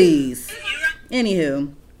 Bitch, please.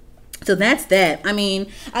 Anywho, so that's that. I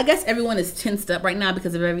mean, I guess everyone is tensed up right now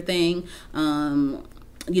because of everything.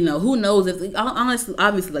 Who knows if honestly,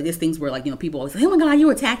 obviously, like there's things where like people always say, "Oh my God, you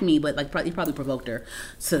attacked me," but like you probably provoked her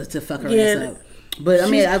to fuck her ass up. But I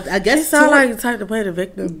mean, I guess she sound like the type to play the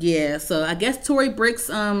victim. Yeah, so I guess Tory Bricks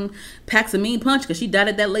packs a mean punch because she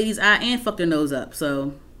dotted that lady's eye and fucked her nose up.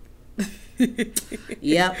 So,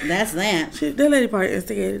 yep, that's that. That lady probably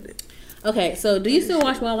instigated it. Okay, so do you still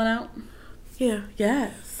watch Wildin' Out? Yeah.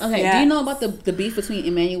 Yes. Okay. Yes. Do you know about the beef between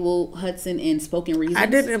Emmanuel Hudson and Spoken Reasons? I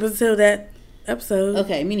didn't until that episode.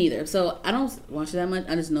 Okay, me neither. So I don't watch it that much.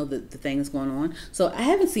 I just know that the thing is going on. So I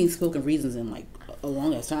haven't seen Spoken Reasons in like a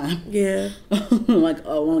long ass time. Yeah. Like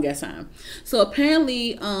a long ass time. So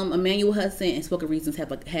apparently, Emmanuel Hudson and Spoken Reasons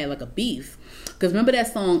had like a beef. Because remember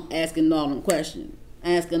that song, Asking All Them Questions.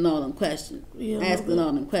 Asking all them questions. Yeah, asking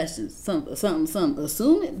all them questions. Something.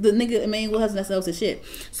 Assume the nigga Emmanuel Hudson, that was his shit.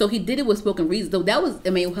 So he did it with Spoken Reasons. Though that was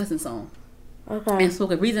Emmanuel Hudson's song. Okay. And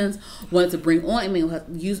Spoken Reasons wanted to bring on Emmanuel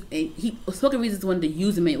Hudson. Spoken Reasons wanted to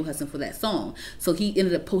use Emmanuel Hudson for that song. So he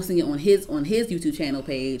ended up posting it on his YouTube channel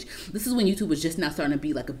page. This is when YouTube was just now starting to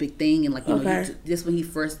be like a big thing, and like you know,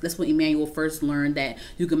 YouTube, that's when Emmanuel first learned that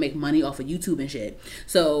you can make money off of YouTube and shit.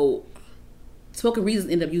 So Spoken Reasons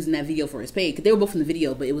ended up using that video for his page. Cause they were both in the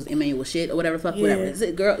video, but it was Emmanuel shit or whatever.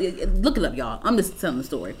 Whatever. Girl, look it up, y'all. I'm just telling the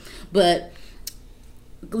story. But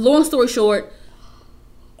long story short,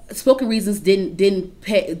 Spoken Reasons gave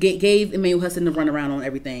Emmanuel Hudson the runaround on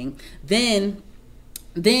everything. Then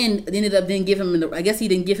ended up give him I guess he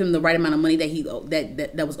didn't give him the right amount of money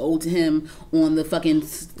that was owed to him on the fucking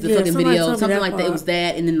video, something like that. It was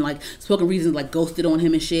that, and then like Spoken Reasons like ghosted on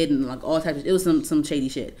him and shit, and like all types of, it was some shady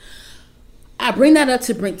shit. I bring that up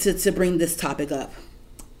to bring this topic up.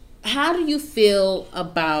 How do you feel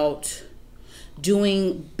about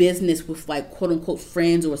doing business with like quote unquote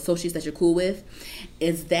friends or associates that you're cool with?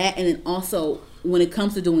 Is that, and then also when it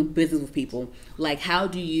comes to doing business with people, like how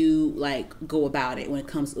do you like go about it?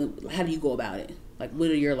 How do you go about it? Like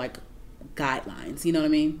what are your like guidelines? You know what I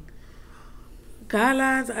mean?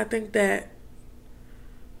 Guidelines. I think that.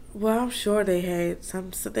 Well, I'm sure they had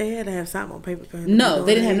They had to have something on paper. No,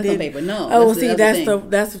 they didn't have nothing on paper. No. Oh,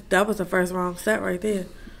 that was the first wrong step right there.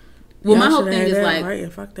 Well, my whole thing is like,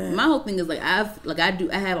 right, fuck that. My whole thing is like I have like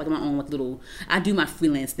my own like little. I do my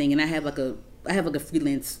freelance thing, and I have a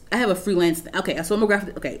freelance. Okay, so I'm a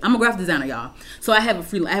graphic designer, y'all. So I have a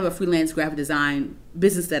freelance graphic design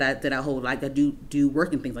business that I hold. Like I do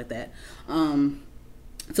work and things like that.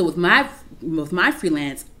 So with my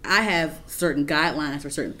freelance, I have certain guidelines for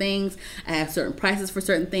certain things. I have certain prices for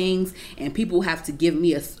certain things, and people have to give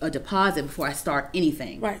me a deposit before I start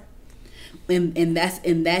anything. Right. And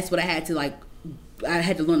that's what I had to like. I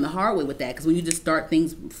had to learn the hard way with that, because when you just start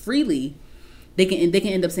things freely, they can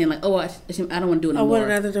end up saying like, oh, I don't want to do it no more. I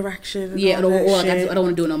want another direction. Yeah, or like, I don't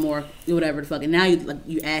want to do it no more. Whatever the fuck. And now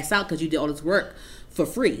you ass out because you did all this work for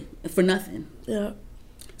free, for nothing. Yeah.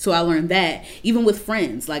 So I learned that even with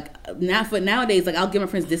friends, like nowadays, like I'll give my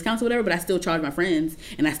friends discounts or whatever, but I still charge my friends,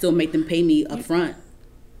 and I still make them pay me up front.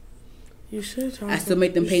 You should charge. I still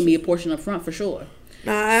make them pay me a portion up front for sure.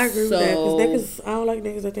 Nah, I agree with that, because I don't like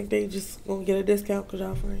niggas. I think they just gonna get a discount because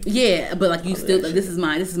y'all friends. Yeah, but like you still, like, this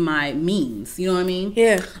is my means. You know what I mean?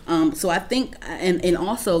 Yeah. So I think, and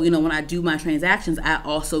also, you know, when I do my transactions, I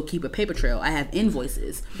also keep a paper trail. I have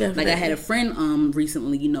invoices. Definitely. Like I had a friend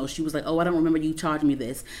recently. You know, she was like, "Oh, I don't remember you charging me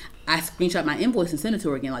this." I screenshot my invoice and sent it to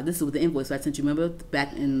her again. Like, this is what the invoice I sent you. Remember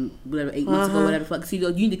back in whatever 8 months ago, whatever. Fuck. So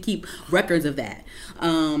you need to keep records of that.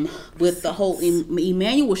 With the whole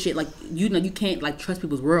Emmanuel shit, like you know, you can't like trust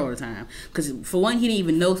people's word all the time, because for one, he didn't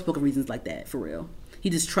even know Spoken Reasons like that for real. He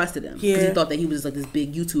just trusted him because he thought that he was just like this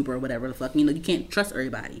big YouTuber or whatever the fuck. You know, you can't trust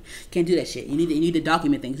everybody. You can't do that shit. You need to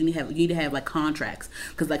document things. You need to have like contracts.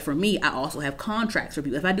 Because like for me, I also have contracts for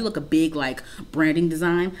people. If I do like a big like branding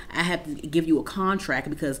design, I have to give you a contract,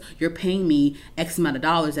 because you're paying me X amount of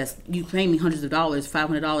dollars. You paying me hundreds of dollars,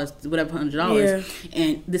 $500, whatever, $100,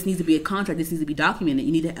 and this needs to be a contract. This needs to be documented.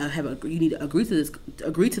 You need to you need to agree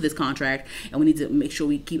to this contract, and we need to make sure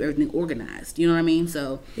we keep everything organized. You know what I mean?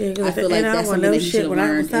 So I feel like that's something that you should. When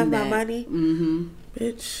I was talking about money,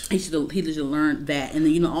 bitch, he should have learned that. And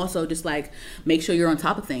then, you know, also just like make sure you're on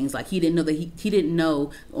top of things. Like he didn't know that he didn't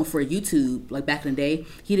know for YouTube, like back in the day,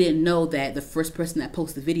 he didn't know that the first person that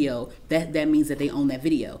posts the video, that means that they own that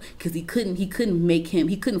video, because he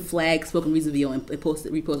couldn't flag Spoken Reasons video and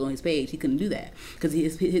repost on his page. He couldn't do that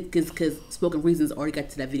because Spoken Reasons already got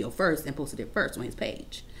to that video first and posted it first on his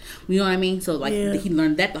page. You know what I mean? So like he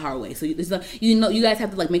learned that the hard way. So it's like, you guys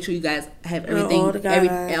have to like make sure you guys have everything, all the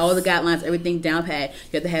guidelines, everything down pat.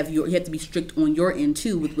 You have to you have to be strict on your end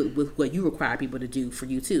too with what you require people to do for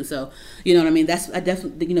you too. So you know what I mean? That's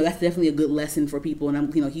definitely a good lesson for people.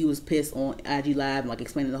 And he was pissed on IG Live, like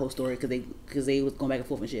explaining the whole story because they was going back and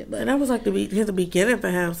forth and shit. But and that was like the beginning for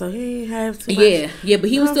him, so he didn't have too much. Yeah, but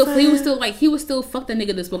he was still fuck that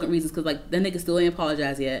nigga that spoken reasons because like that nigga still ain't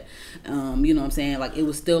apologized yet. You know what I'm saying? Like it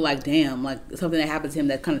was still like damn, like something that happened to him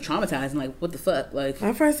that kind of traumatized him. Like what the fuck? Like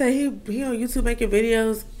my friend said he on YouTube making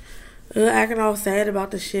videos, acting all sad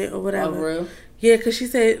about the shit or whatever. Oh, for real? Yeah, because she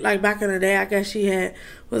said like back in the day, I guess she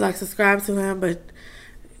was like subscribed to him, but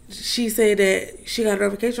she said that she got a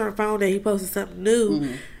notification on her phone that he posted something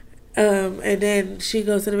new, and then she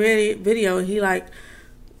goes to the video and he like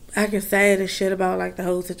acting sad and shit about like the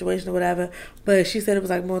whole situation or whatever. But she said it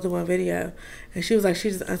was like more than one video, and she was like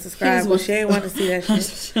she just unsubscribed, but she ain't want to see that shit.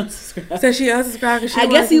 So she unsubscribed. I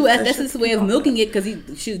guess that's his way of milking it because you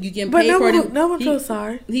getting paid for it. No one feels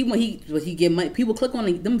sorry. He get money. People click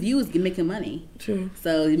on them views, making money. True.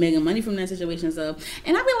 So he's making money from that situation. So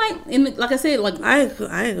and I be like, and like I said, like I ain't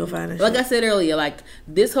gonna find it. Like I said earlier, like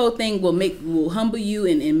this whole thing will humble you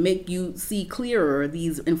and make you see clearer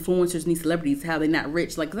these influencers and these celebrities how they're not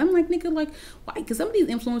rich. Like, 'cause I'm like, nigga, like why? Because some of these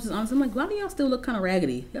influencers, honestly, I'm like, why do y'all still look kind of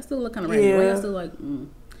raggedy? Y'all still look kind of raggedy. Yeah. Why y'all still like?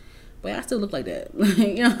 But I still look like that.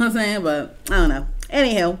 You know what I'm saying? But I don't know.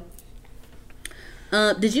 Anyhow,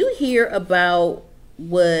 did you hear about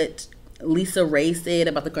what Lisa Ray said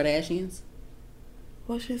about the Kardashians?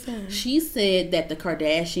 What she said? She said that the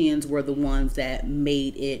Kardashians were the ones that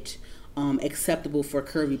made it acceptable for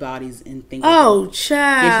curvy bodies and things. Oh, like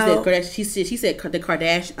child! Yeah, she said the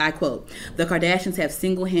Kardashians. I quote: "The Kardashians have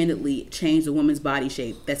single-handedly changed a woman's body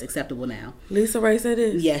shape that's acceptable now." Lisa Ray said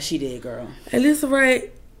this. Yeah, she did, girl. And Lisa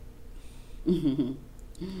Ray.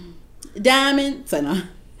 Diamond. So no.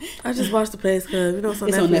 I just watched the Players Club. You know, it's on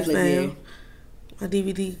Netflix now. Yeah. My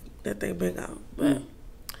DVD, that thing been out, but.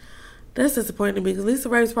 That's disappointing to me because Lisa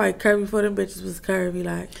Ray was probably curvy for them bitches was curvy.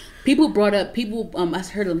 Like people brought up I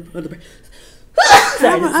heard of the.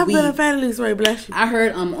 I've been a fan of Lisa Ray. Bless you. I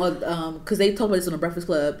heard because they talked about this on the Breakfast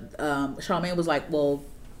Club. Charmaine was like, well,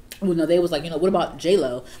 no, they was like, what about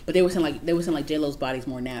J-Lo? But they were saying like J-Lo's body's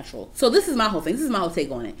more natural. So this is my whole thing. This is my whole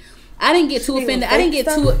take on it. I didn't get too offended. I didn't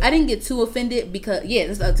get too offended because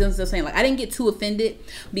that's what I'm saying. Like I didn't get too offended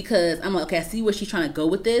because I'm like, okay, I see where she's trying to go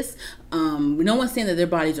with this. No one's saying that their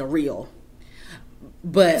bodies are real.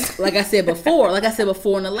 But like I said before in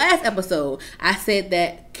the last episode, I said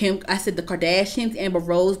that the Kardashians, Amber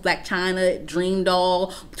Rose, Blac Chyna, Dream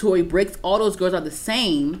Doll, Tory Bricks, all those girls are the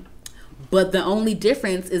same. But the only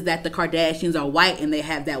difference is that the Kardashians are white and they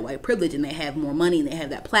have that white privilege and they have more money and they have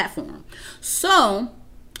that platform. So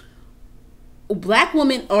Black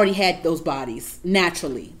women already had those bodies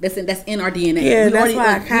naturally. That's in our DNA. Yeah, we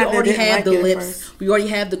already have the lips. We already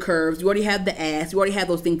have the curves. We already have the ass. We already have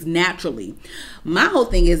those things naturally. My whole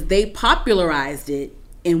thing is they popularized it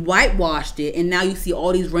and whitewashed it, and now you see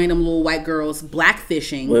all these random little white girls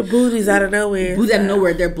blackfishing with booties out of nowhere.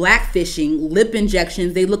 They're blackfishing, lip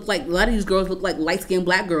injections. They look like a lot of these girls look like light skinned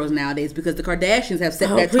black girls nowadays because the Kardashians have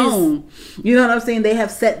set that tone. You know what I'm saying? They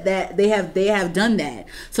have set that. They have done that.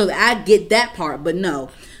 So I get that part, but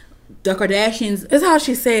no. The Kardashians. It's how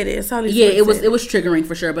she said it. It's how it was triggering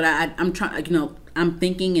for sure. But I'm trying. I'm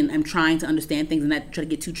thinking and I'm trying to understand things and not try to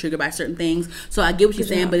get too triggered by certain things. So I get what you're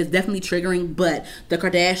saying, but it's definitely triggering. But the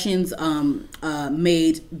Kardashians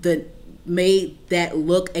made that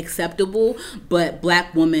look acceptable, but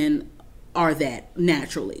Black women are that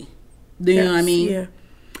naturally. Do you know what I mean? Yeah.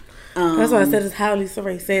 That's why I said it's how Lisa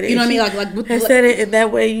Ray said it. You know what I mean? Like said it in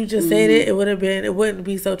that way you just said it. It wouldn't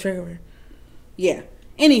be so triggering. Yeah.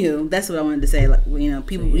 Anywho, that's what I wanted to say. Like,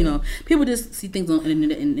 people, people just see things on the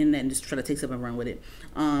internet and just try to take stuff and run with it.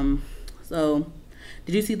 So,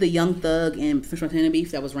 did you see the Young Thug and French Montana beef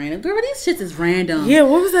that was random? Girl, these shits is random. Yeah,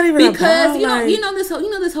 what was that even about? Because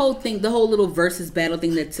this whole thing, the whole little versus battle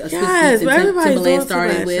thing that Timbaland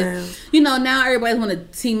started with. Now everybody's want to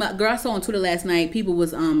team up. Girl, I saw on Twitter last night people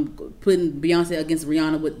was putting Beyonce against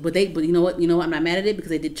Rihanna, but you know what? I'm not mad at it because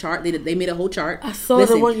they did chart. They made a whole chart. I saw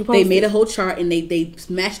the one you posted. They made a whole chart and they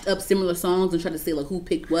smashed up similar songs and tried to say like who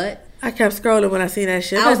picked what. I kept scrolling when I seen that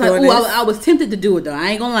shit. I was like, I was tempted to do it though. I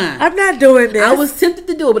ain't gonna lie. I'm not doing this. I was tempted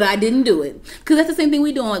to do it, but I didn't do it because that's the same thing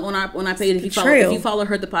we doing like on our page. If you follow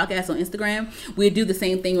Her the podcast on Instagram, we do the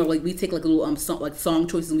same thing where like we take like a little song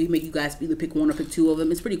choices and we make you guys either pick one or pick two of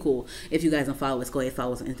them. It's pretty cool. If you guys don't follow us, go ahead and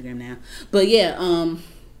follow us on Instagram now. But yeah,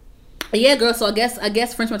 Yeah, girl. So I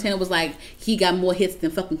guess French Montana was like, he got more hits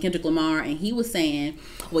than fucking Kendrick Lamar, and he was saying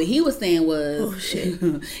what he was saying was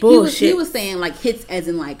bullshit. he was saying like hits as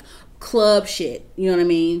in like club shit. You know what I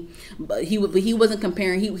mean? But he wasn't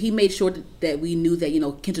comparing. He made sure that we knew that, you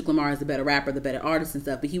know, Kendrick Lamar is the better rapper, the better artist and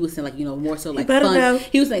stuff. But he was saying like, you know, more so like fun. Know.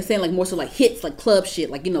 He was like saying like more so like hits, like club shit,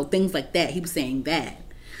 like, you know, things like that. He was saying that.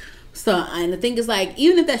 So, and the thing is like,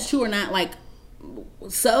 even if that's true or not, like.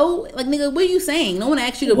 So, like, nigga, what are you saying? No one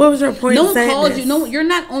asked you to. What was your point? No one called this? you. No, you're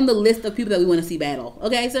not on the list of people that we want to see battle.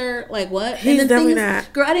 Okay, sir. Like, what? He's and the definitely thing is,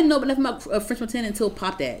 not. girl, I didn't know nothing about French Montana until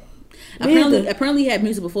Pop That. Apparently, he had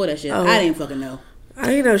music before that shit. I didn't fucking know.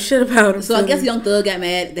 I ain't know shit about him. So I guess Young Thug got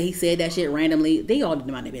mad that he said that shit randomly. They all did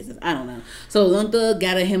mind their business. I don't know. So Young Thug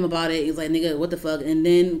got at him about it. He was like, nigga, what the fuck? And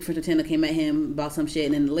then French Montana came at him about some shit.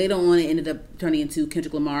 And then later on, it ended up turning into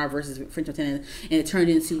Kendrick Lamar versus French Montana. And it turned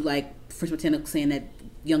into like French Montana saying that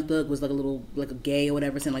Young Thug was like a gay or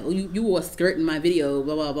whatever, saying like, oh, you wore a skirt in my video,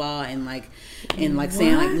 blah blah blah, and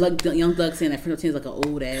saying like Young Thug saying that French Montana's like an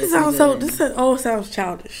old ass. This all sounds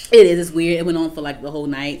childish. It is. It's weird. It went on for like the whole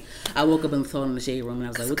night. I woke up and saw it in the shade room, and I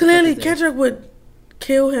was like, what clearly the fuck is Kendrick would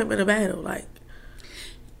kill him in a battle. Like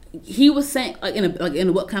he was saying,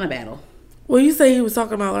 in what kind of battle? Well, you say he was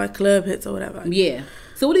talking about like club hits or whatever. Yeah.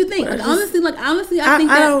 So what do you think? Honestly, I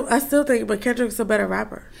think I still think, but Kendrick's a better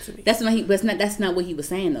rapper to me. That's not what he was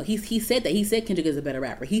saying though. He said that. He said Kendrick is a better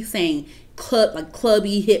rapper. He's saying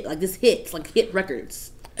clubby hit, like this hits, like hit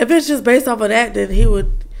records. If it's just based off of that, then he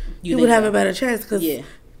would have a better chance because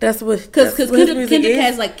that's what Kendrick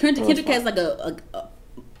has like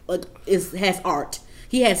has art.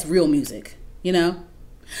 He has real music, you know.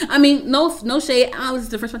 I mean, no shade. I was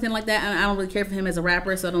the French Montana like that. I don't really care for him as a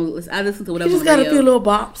rapper, so I listen to whatever's on the radio. He just got a few little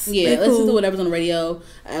bops. Yeah, listen to whatever's on the radio.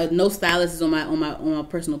 No Stylist is on my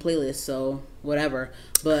personal playlist, so whatever.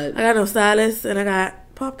 But I got No Stylist, and I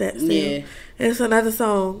got Pop That still. Yeah, and it's another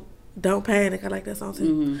song, Don't Panic. I like that song too.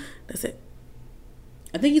 Mm-hmm. That's it.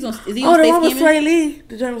 I think he's on. Is he on the one with Sway Lee?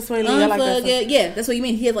 The joint with Sway Lee. I like that song. Yeah, that's what you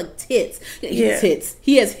mean. He has like tits. He has hits.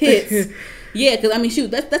 He has hits. Yeah, because I mean,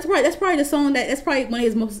 shoot, that's right. That's probably the song that's probably one of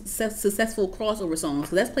his most successful crossover songs.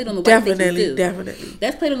 So that's played on the white stations too. Definitely.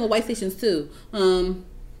 That's played on the white stations too.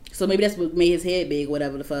 So maybe that's what made his head big,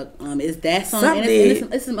 whatever the fuck. Is that song? And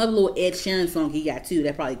it's some other little Ed Sheeran song he got too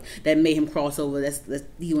that made him cross over. That's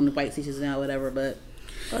he on the white stations now, whatever. But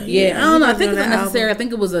yeah, I don't know. I think it's unnecessary. I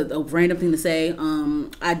think it was a random thing to say.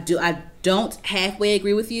 I don't halfway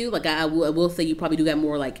agree with you. Like I will say you probably do got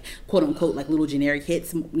more like quote unquote like little generic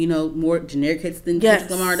hits. You know, more generic hits than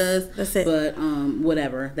Kendrick Lamar does. That's it. But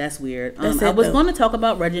whatever. That's weird. I was going to talk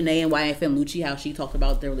about Reginae and YFN Lucci, how she talked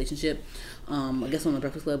about their relationship. I guess on the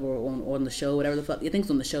Breakfast Club or on the show, whatever the fuck. I think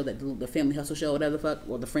it's on the show, that the Family Hustle show, whatever the fuck,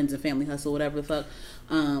 or the Friends and Family Hustle, whatever the fuck.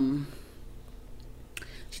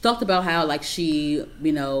 She talked about how like she,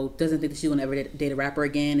 you know, doesn't think that she will ever date a rapper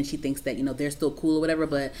again, and she thinks that, you know, they're still cool or whatever,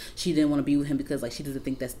 but she didn't want to be with him because like she doesn't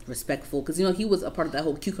think that's respectful, because, you know, he was a part of that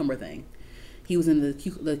whole cucumber thing. He was in the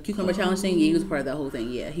cucumber challenge thing. Yeah, he was part of that whole thing.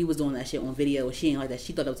 Yeah, he was doing that shit on video, and she ain't like that.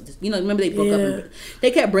 She thought that was just, you know, remember they broke up and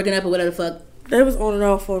they kept breaking up or whatever the fuck. They was on and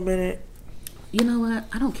off for a minute. You know what?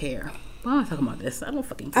 I don't care. Why am I talking about this? I don't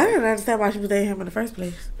fucking care. I didn't understand why she was dating him in the first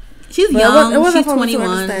place. She's young. It wasn't She's 21.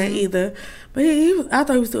 To understand either. But I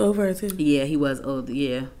thought he was too over her too. Yeah, he was old.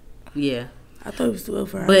 Yeah. I thought he was too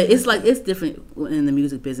over her. But it's like, it's different in the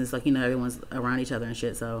music business. Like, you know, everyone's around each other and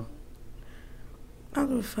shit. So I don't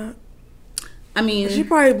give a fuck. I mean, she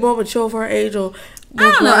probably more mature for her age, or I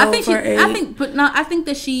don't know. I think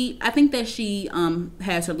that she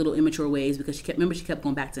has her little immature ways, because she kept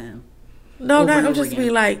going back to him. No, not just be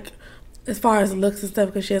like, as far as looks and stuff,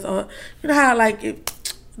 because she has all, you know how like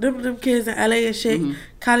them kids in LA and shit,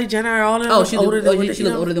 Kylie Jenner, all of them. She looks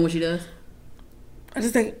older than what she does. I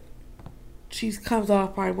just think she comes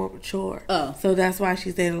off probably more mature. Oh, so that's why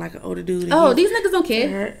she's dating like an older dude. Oh, these niggas don't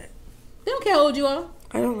care. They don't care how old you are.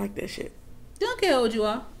 I don't like that shit. They don't care how old you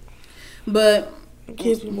are. But the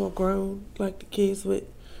kids be more grown, like the kids that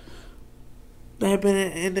have been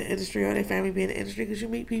in the industry, or their family be in the industry, because you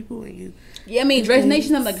meet people and you. Yeah, I mean, Reginae,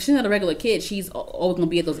 she's not a regular kid. She's always gonna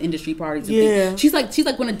be at those industry parties. And things. She's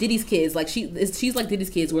like one of Diddy's kids. Like she's like Diddy's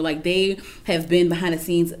kids, where like they have been behind the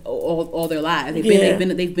scenes all their lives.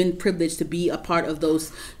 They've been privileged to be a part of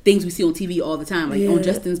those things we see on TV all the time. Like on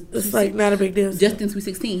Justin's, it's like not a big deal. Justin's Sweet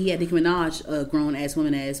 16, he had Nicki Minaj, a grown ass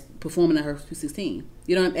woman, as performing at her Sweet 16.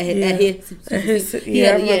 You know, at his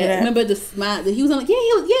remember the smile? He was on. He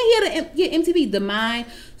had an MTV, the My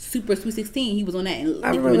Super Sweet 16. He was on that, and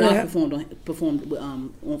Nicki Minaj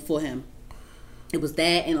performed for him. It was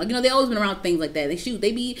that, and like, you know, they always been around things like that.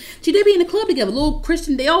 They be in the club together. Little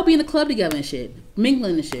Christian, they all be in the club together and shit,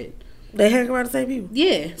 mingling and shit. They hang around the same people.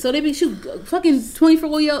 Yeah, so they be fucking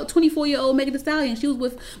 24-year-old Megan Thee Stallion. She was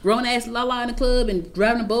with grown ass Lala in the club and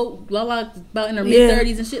driving a boat. Lala about in her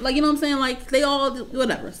mid-30s and shit. Like, you know what I'm saying? Like, they all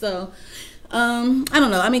whatever. So I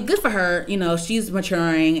don't know. I mean, good for her. You know, she's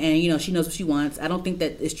maturing and, you know, she knows what she wants. I don't think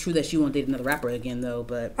that it's true that she won't date another rapper again, though.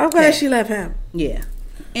 But I'm glad she left him. Yeah.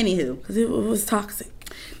 Anywho. Because it was toxic.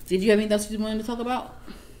 Did you have anything else you wanted to talk about?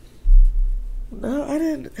 No, I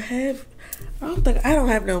didn't have... I don't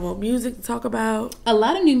have no more music to talk about. A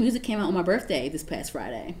lot of new music came out on my birthday this past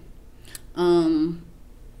Friday. The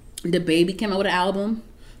Baby came out with an album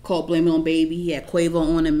called Blame It on Baby. He had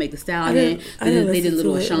Quavo on and Meg Thee Stallion. They did a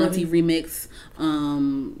little Ashanti remix.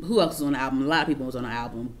 Who else was on the album? A lot of people was on the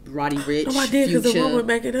album. Roddy Ricch. Oh, I did, because the one with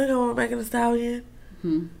Megan Thee Stallion.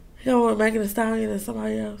 He don't want Megan Thee Stallion and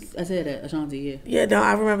somebody else. I said that, Ashanti, yeah. Yeah, no,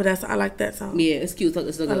 I remember that song. I like that song. Yeah, it's cute.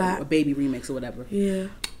 It's like a baby remix or whatever. Yeah.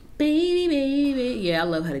 Baby, baby. Yeah, I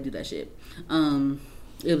love how they do that shit.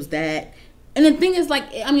 It was that. And the thing is, like,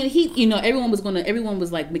 I mean, everyone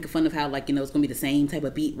was like making fun of how, like, you know, it's gonna be the same type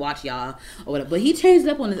of beat, watch y'all or whatever. But he changed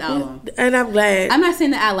it up on his album, and I'm glad. I'm not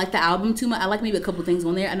saying that I like the album too much. I like maybe a couple things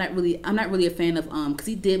on there. I'm not really a fan of because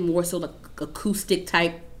he did more so like acoustic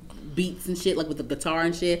type beats and shit, like with the guitar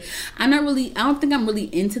and shit. I don't think I'm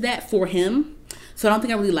really into that for him. So I don't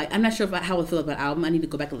think I'm not sure how I feel about the album. I need to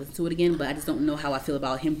go back and listen to it again, but I just don't know how I feel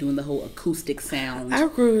about him doing the whole acoustic sound. I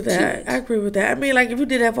agree with that. I mean, like, if you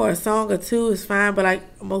did that for a song or two, it's fine, but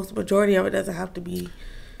like majority of it doesn't have to be.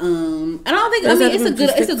 I don't think. I mean,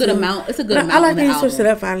 it's a good amount. It's a good amount. I like that he switched it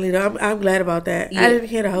up finally, though. I'm glad about that. Yeah. I didn't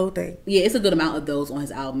hear the whole thing. Yeah, it's a good amount of those on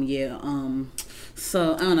his album. Yeah.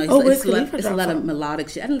 So I don't know. It's a lot of melodic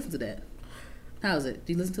shit. I didn't listen to that. How is it?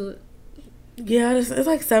 Did you listen to it? Yeah, it's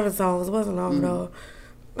like 7 songs. It wasn't long at all.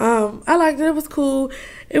 I liked it. It was cool.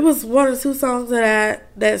 It was one or two songs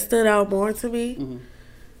that stood out more to me,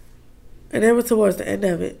 and they were towards the end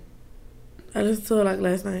of it. I listened to it like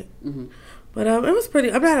last night, but it was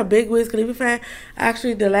pretty. I'm not a big Wiz Khalifa fan.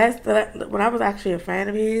 Actually, when I was actually a fan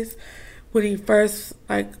of his, when he first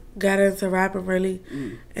like got into rapping really,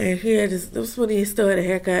 and he had this was when he still had a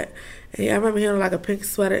haircut, and I remember him like a pink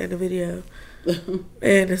sweater in the video.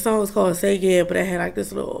 And the song was called Say Yeah, but it had like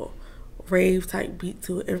this little rave type beat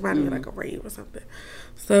to it. It reminded me of like a rave or something.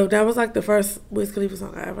 So that was like the first Wiz Khalifa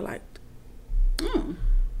song I ever liked.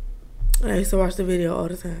 I used to watch the video all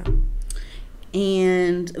the time.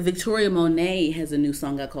 And Victoria Monet has a new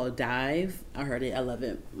song out called Dive. I heard it. I love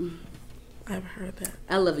it. I haven't heard that.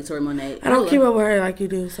 I love Victoria Monet. I don't keep up with her like you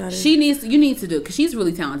do. So you need to do it because she's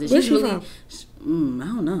really talented. Where's she from? I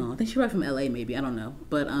don't know. I think she's right from LA, maybe. I don't know.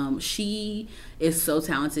 But she is so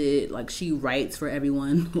talented. Like, she writes for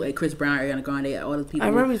everyone. Like Chris Brown, Ariana Grande, all those people. I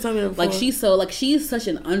remember you telling me before. Like, she's such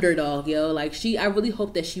an underdog, yo. Like, I really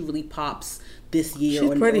hope that she really pops this year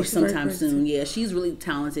or sometime soon. Yeah, she's really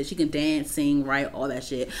talented. She can dance, sing, write, all that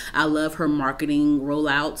shit. I love her marketing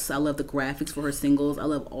rollouts. I love the graphics for her singles. I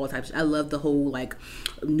love all types. I love the whole like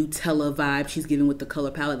Nutella vibe she's giving with the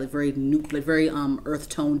color palette, like very earth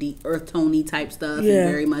toney type stuff. Yeah. And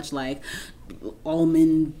very much like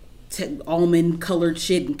almond colored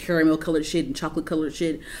shit and caramel colored shit and chocolate colored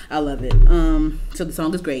shit. I love it. So the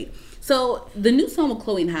song is great. So the new song with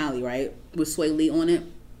Chloe and Halle, right, with Sway Lee on it.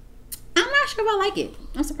 I'm not sure if I like it.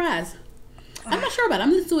 I'm surprised. I'm not sure about it. I'm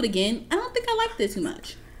going to do it again. I don't think I liked it too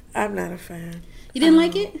much. I'm not a fan. You didn't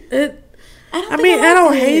like it? I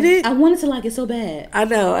don't hate it. I wanted to like it so bad. I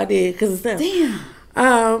know, I did, because it's them. Damn.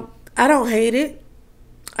 I don't hate it.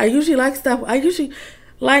 I usually like stuff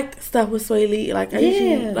with Sway Lee. Like, I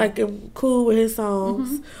usually like am cool with his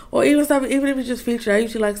songs. Or even if it's just featured, I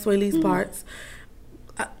usually like Sway Lee's parts.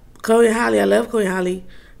 Chloe and Halle, I love Chloe and Halle.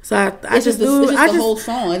 So I just knew it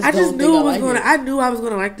was going to, I knew I was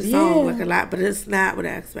going to like the song like a lot, but it's not what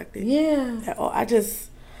I expected. Yeah.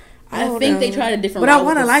 I think they tried a different route. But I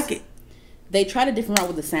want to like it. They tried a different route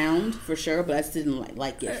with the sound, for sure, but I just didn't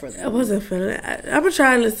like it for them. I wasn't feeling it. I'm going to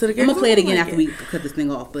try to listen to it again. I'm going to play it again after we cut this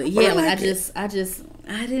thing off. But yeah,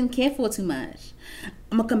 I didn't care for it too much.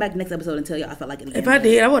 I'm going to come back next episode and tell y'all if I like it again. If I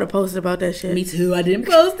did, I would have posted about that shit. Me too. I didn't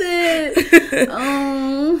post it.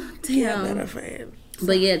 Oh, damn. Yeah, I'm not a fan.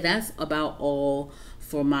 But yeah, that's about all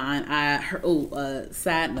for mine. I heard.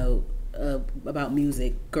 Side note about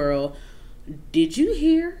music, girl. Did you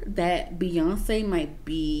hear that Beyonce might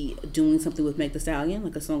be doing something with Meg Thee Stallion,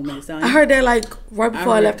 like a song with Meg Thee Stallion? I heard that like right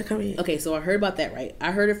before I left to come here. Okay, so I heard about that. Right,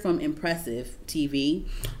 I heard it from Impressive TV.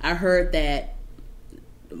 I heard that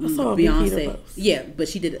Beyonce. Yeah, but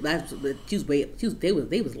she did it last. They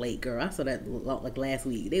was late, girl. I saw that like last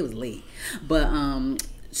week. They was late, but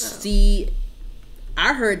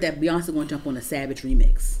I heard that Beyonce gonna jump on a Savage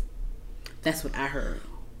remix. That's what I heard.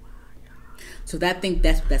 So that's going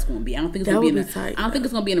to be. I don't think it's going to be. I don't think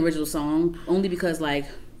it's going to be an original song, only because like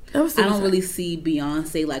I don't really see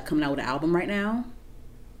Beyonce like coming out with an album right now.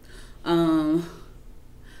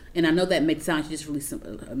 And I know that makes sound she just released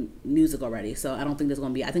some music already, so I don't think there's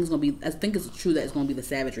going to be. I think it's true that it's going to be the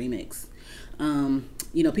Savage remix.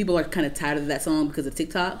 You know, people are kind of tired of that song because of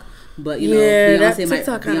TikTok, but you know,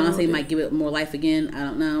 Beyonce might give it more life again. I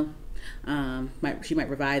don't know. She might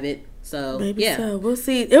revive it. So maybe so. We'll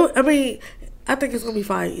see. I think it's gonna be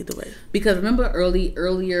fine either way. Because remember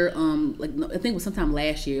earlier, like I think it was sometime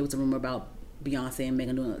last year, it was a rumor about Beyonce and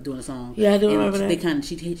Megan doing a song. Yeah, I do remember that. They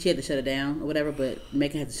she had to shut it down or whatever, but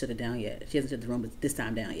Megan hasn't shut it down yet. She hasn't shut the rumor this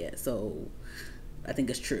time down yet. So I think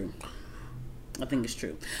it's true.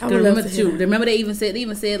 Remember they even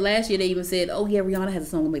said last year, oh yeah, Rihanna has a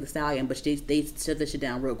song with Megan Thee Stallion, but they shut that shit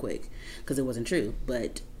down real quick because it wasn't true.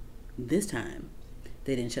 But this time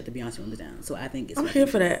they didn't shut the Beyonce rumors down. So I think I'm here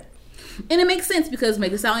for that. And it makes sense because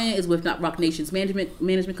Megan Thee Stallion is with Roc Nation's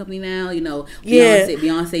management company now. You know,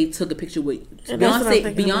 Beyonce took a picture with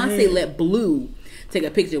Beyonce let Blue take a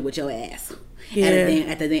picture with your ass. Yeah.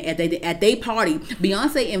 At their party.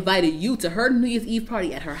 Beyonce invited you to her New Year's Eve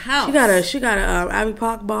party at her house. She got a Ivy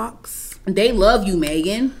Park box. They love you,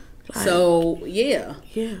 Megan. So yeah.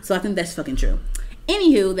 So I think that's fucking true.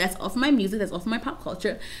 Anywho, that's all for my music. That's all for my pop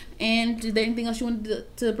culture. And is there anything else you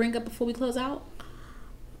wanted to bring up before we close out?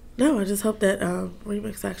 No, I just hope that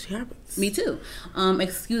remix actually happens. Me too.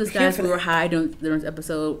 Excuse us, guys. We were high during this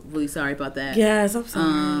episode. Really sorry about that. Yes, I'm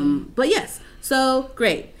sorry. But yes, so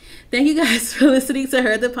great. Thank you guys for listening to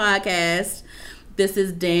Her the Podcast. This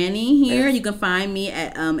is Danny here. You can find me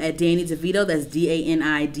at Danny DeVito. That's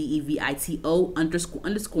DANIDEVITO _ on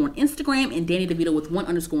Instagram, and Danny DeVito with 1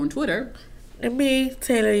 _ on Twitter. And me,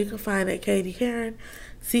 Taylor, you can find at Katie Karen,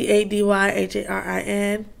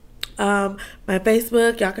 CADYHARIN. My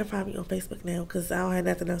Facebook, y'all can find me on Facebook now because I don't have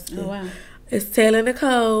nothing else to do. Oh, wow. It's Taylor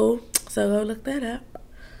Nicole, so go look that up.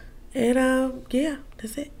 And yeah,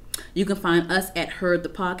 that's it. You can find us at Heard the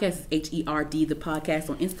Podcast, HERD the Podcast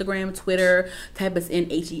on Instagram, Twitter. Type us in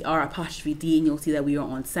HER_D, and you'll see that we are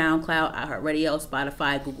on SoundCloud, iHeartRadio,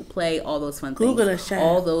 Spotify, Google Play, all those fun things.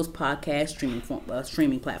 All those podcast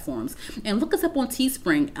streaming platforms. And look us up on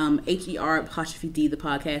Teespring, HER_D the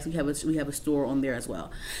Podcast. We have a store on there as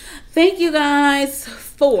well. Thank you guys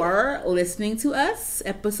for listening to us,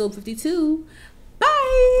 episode 52.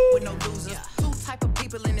 Bye.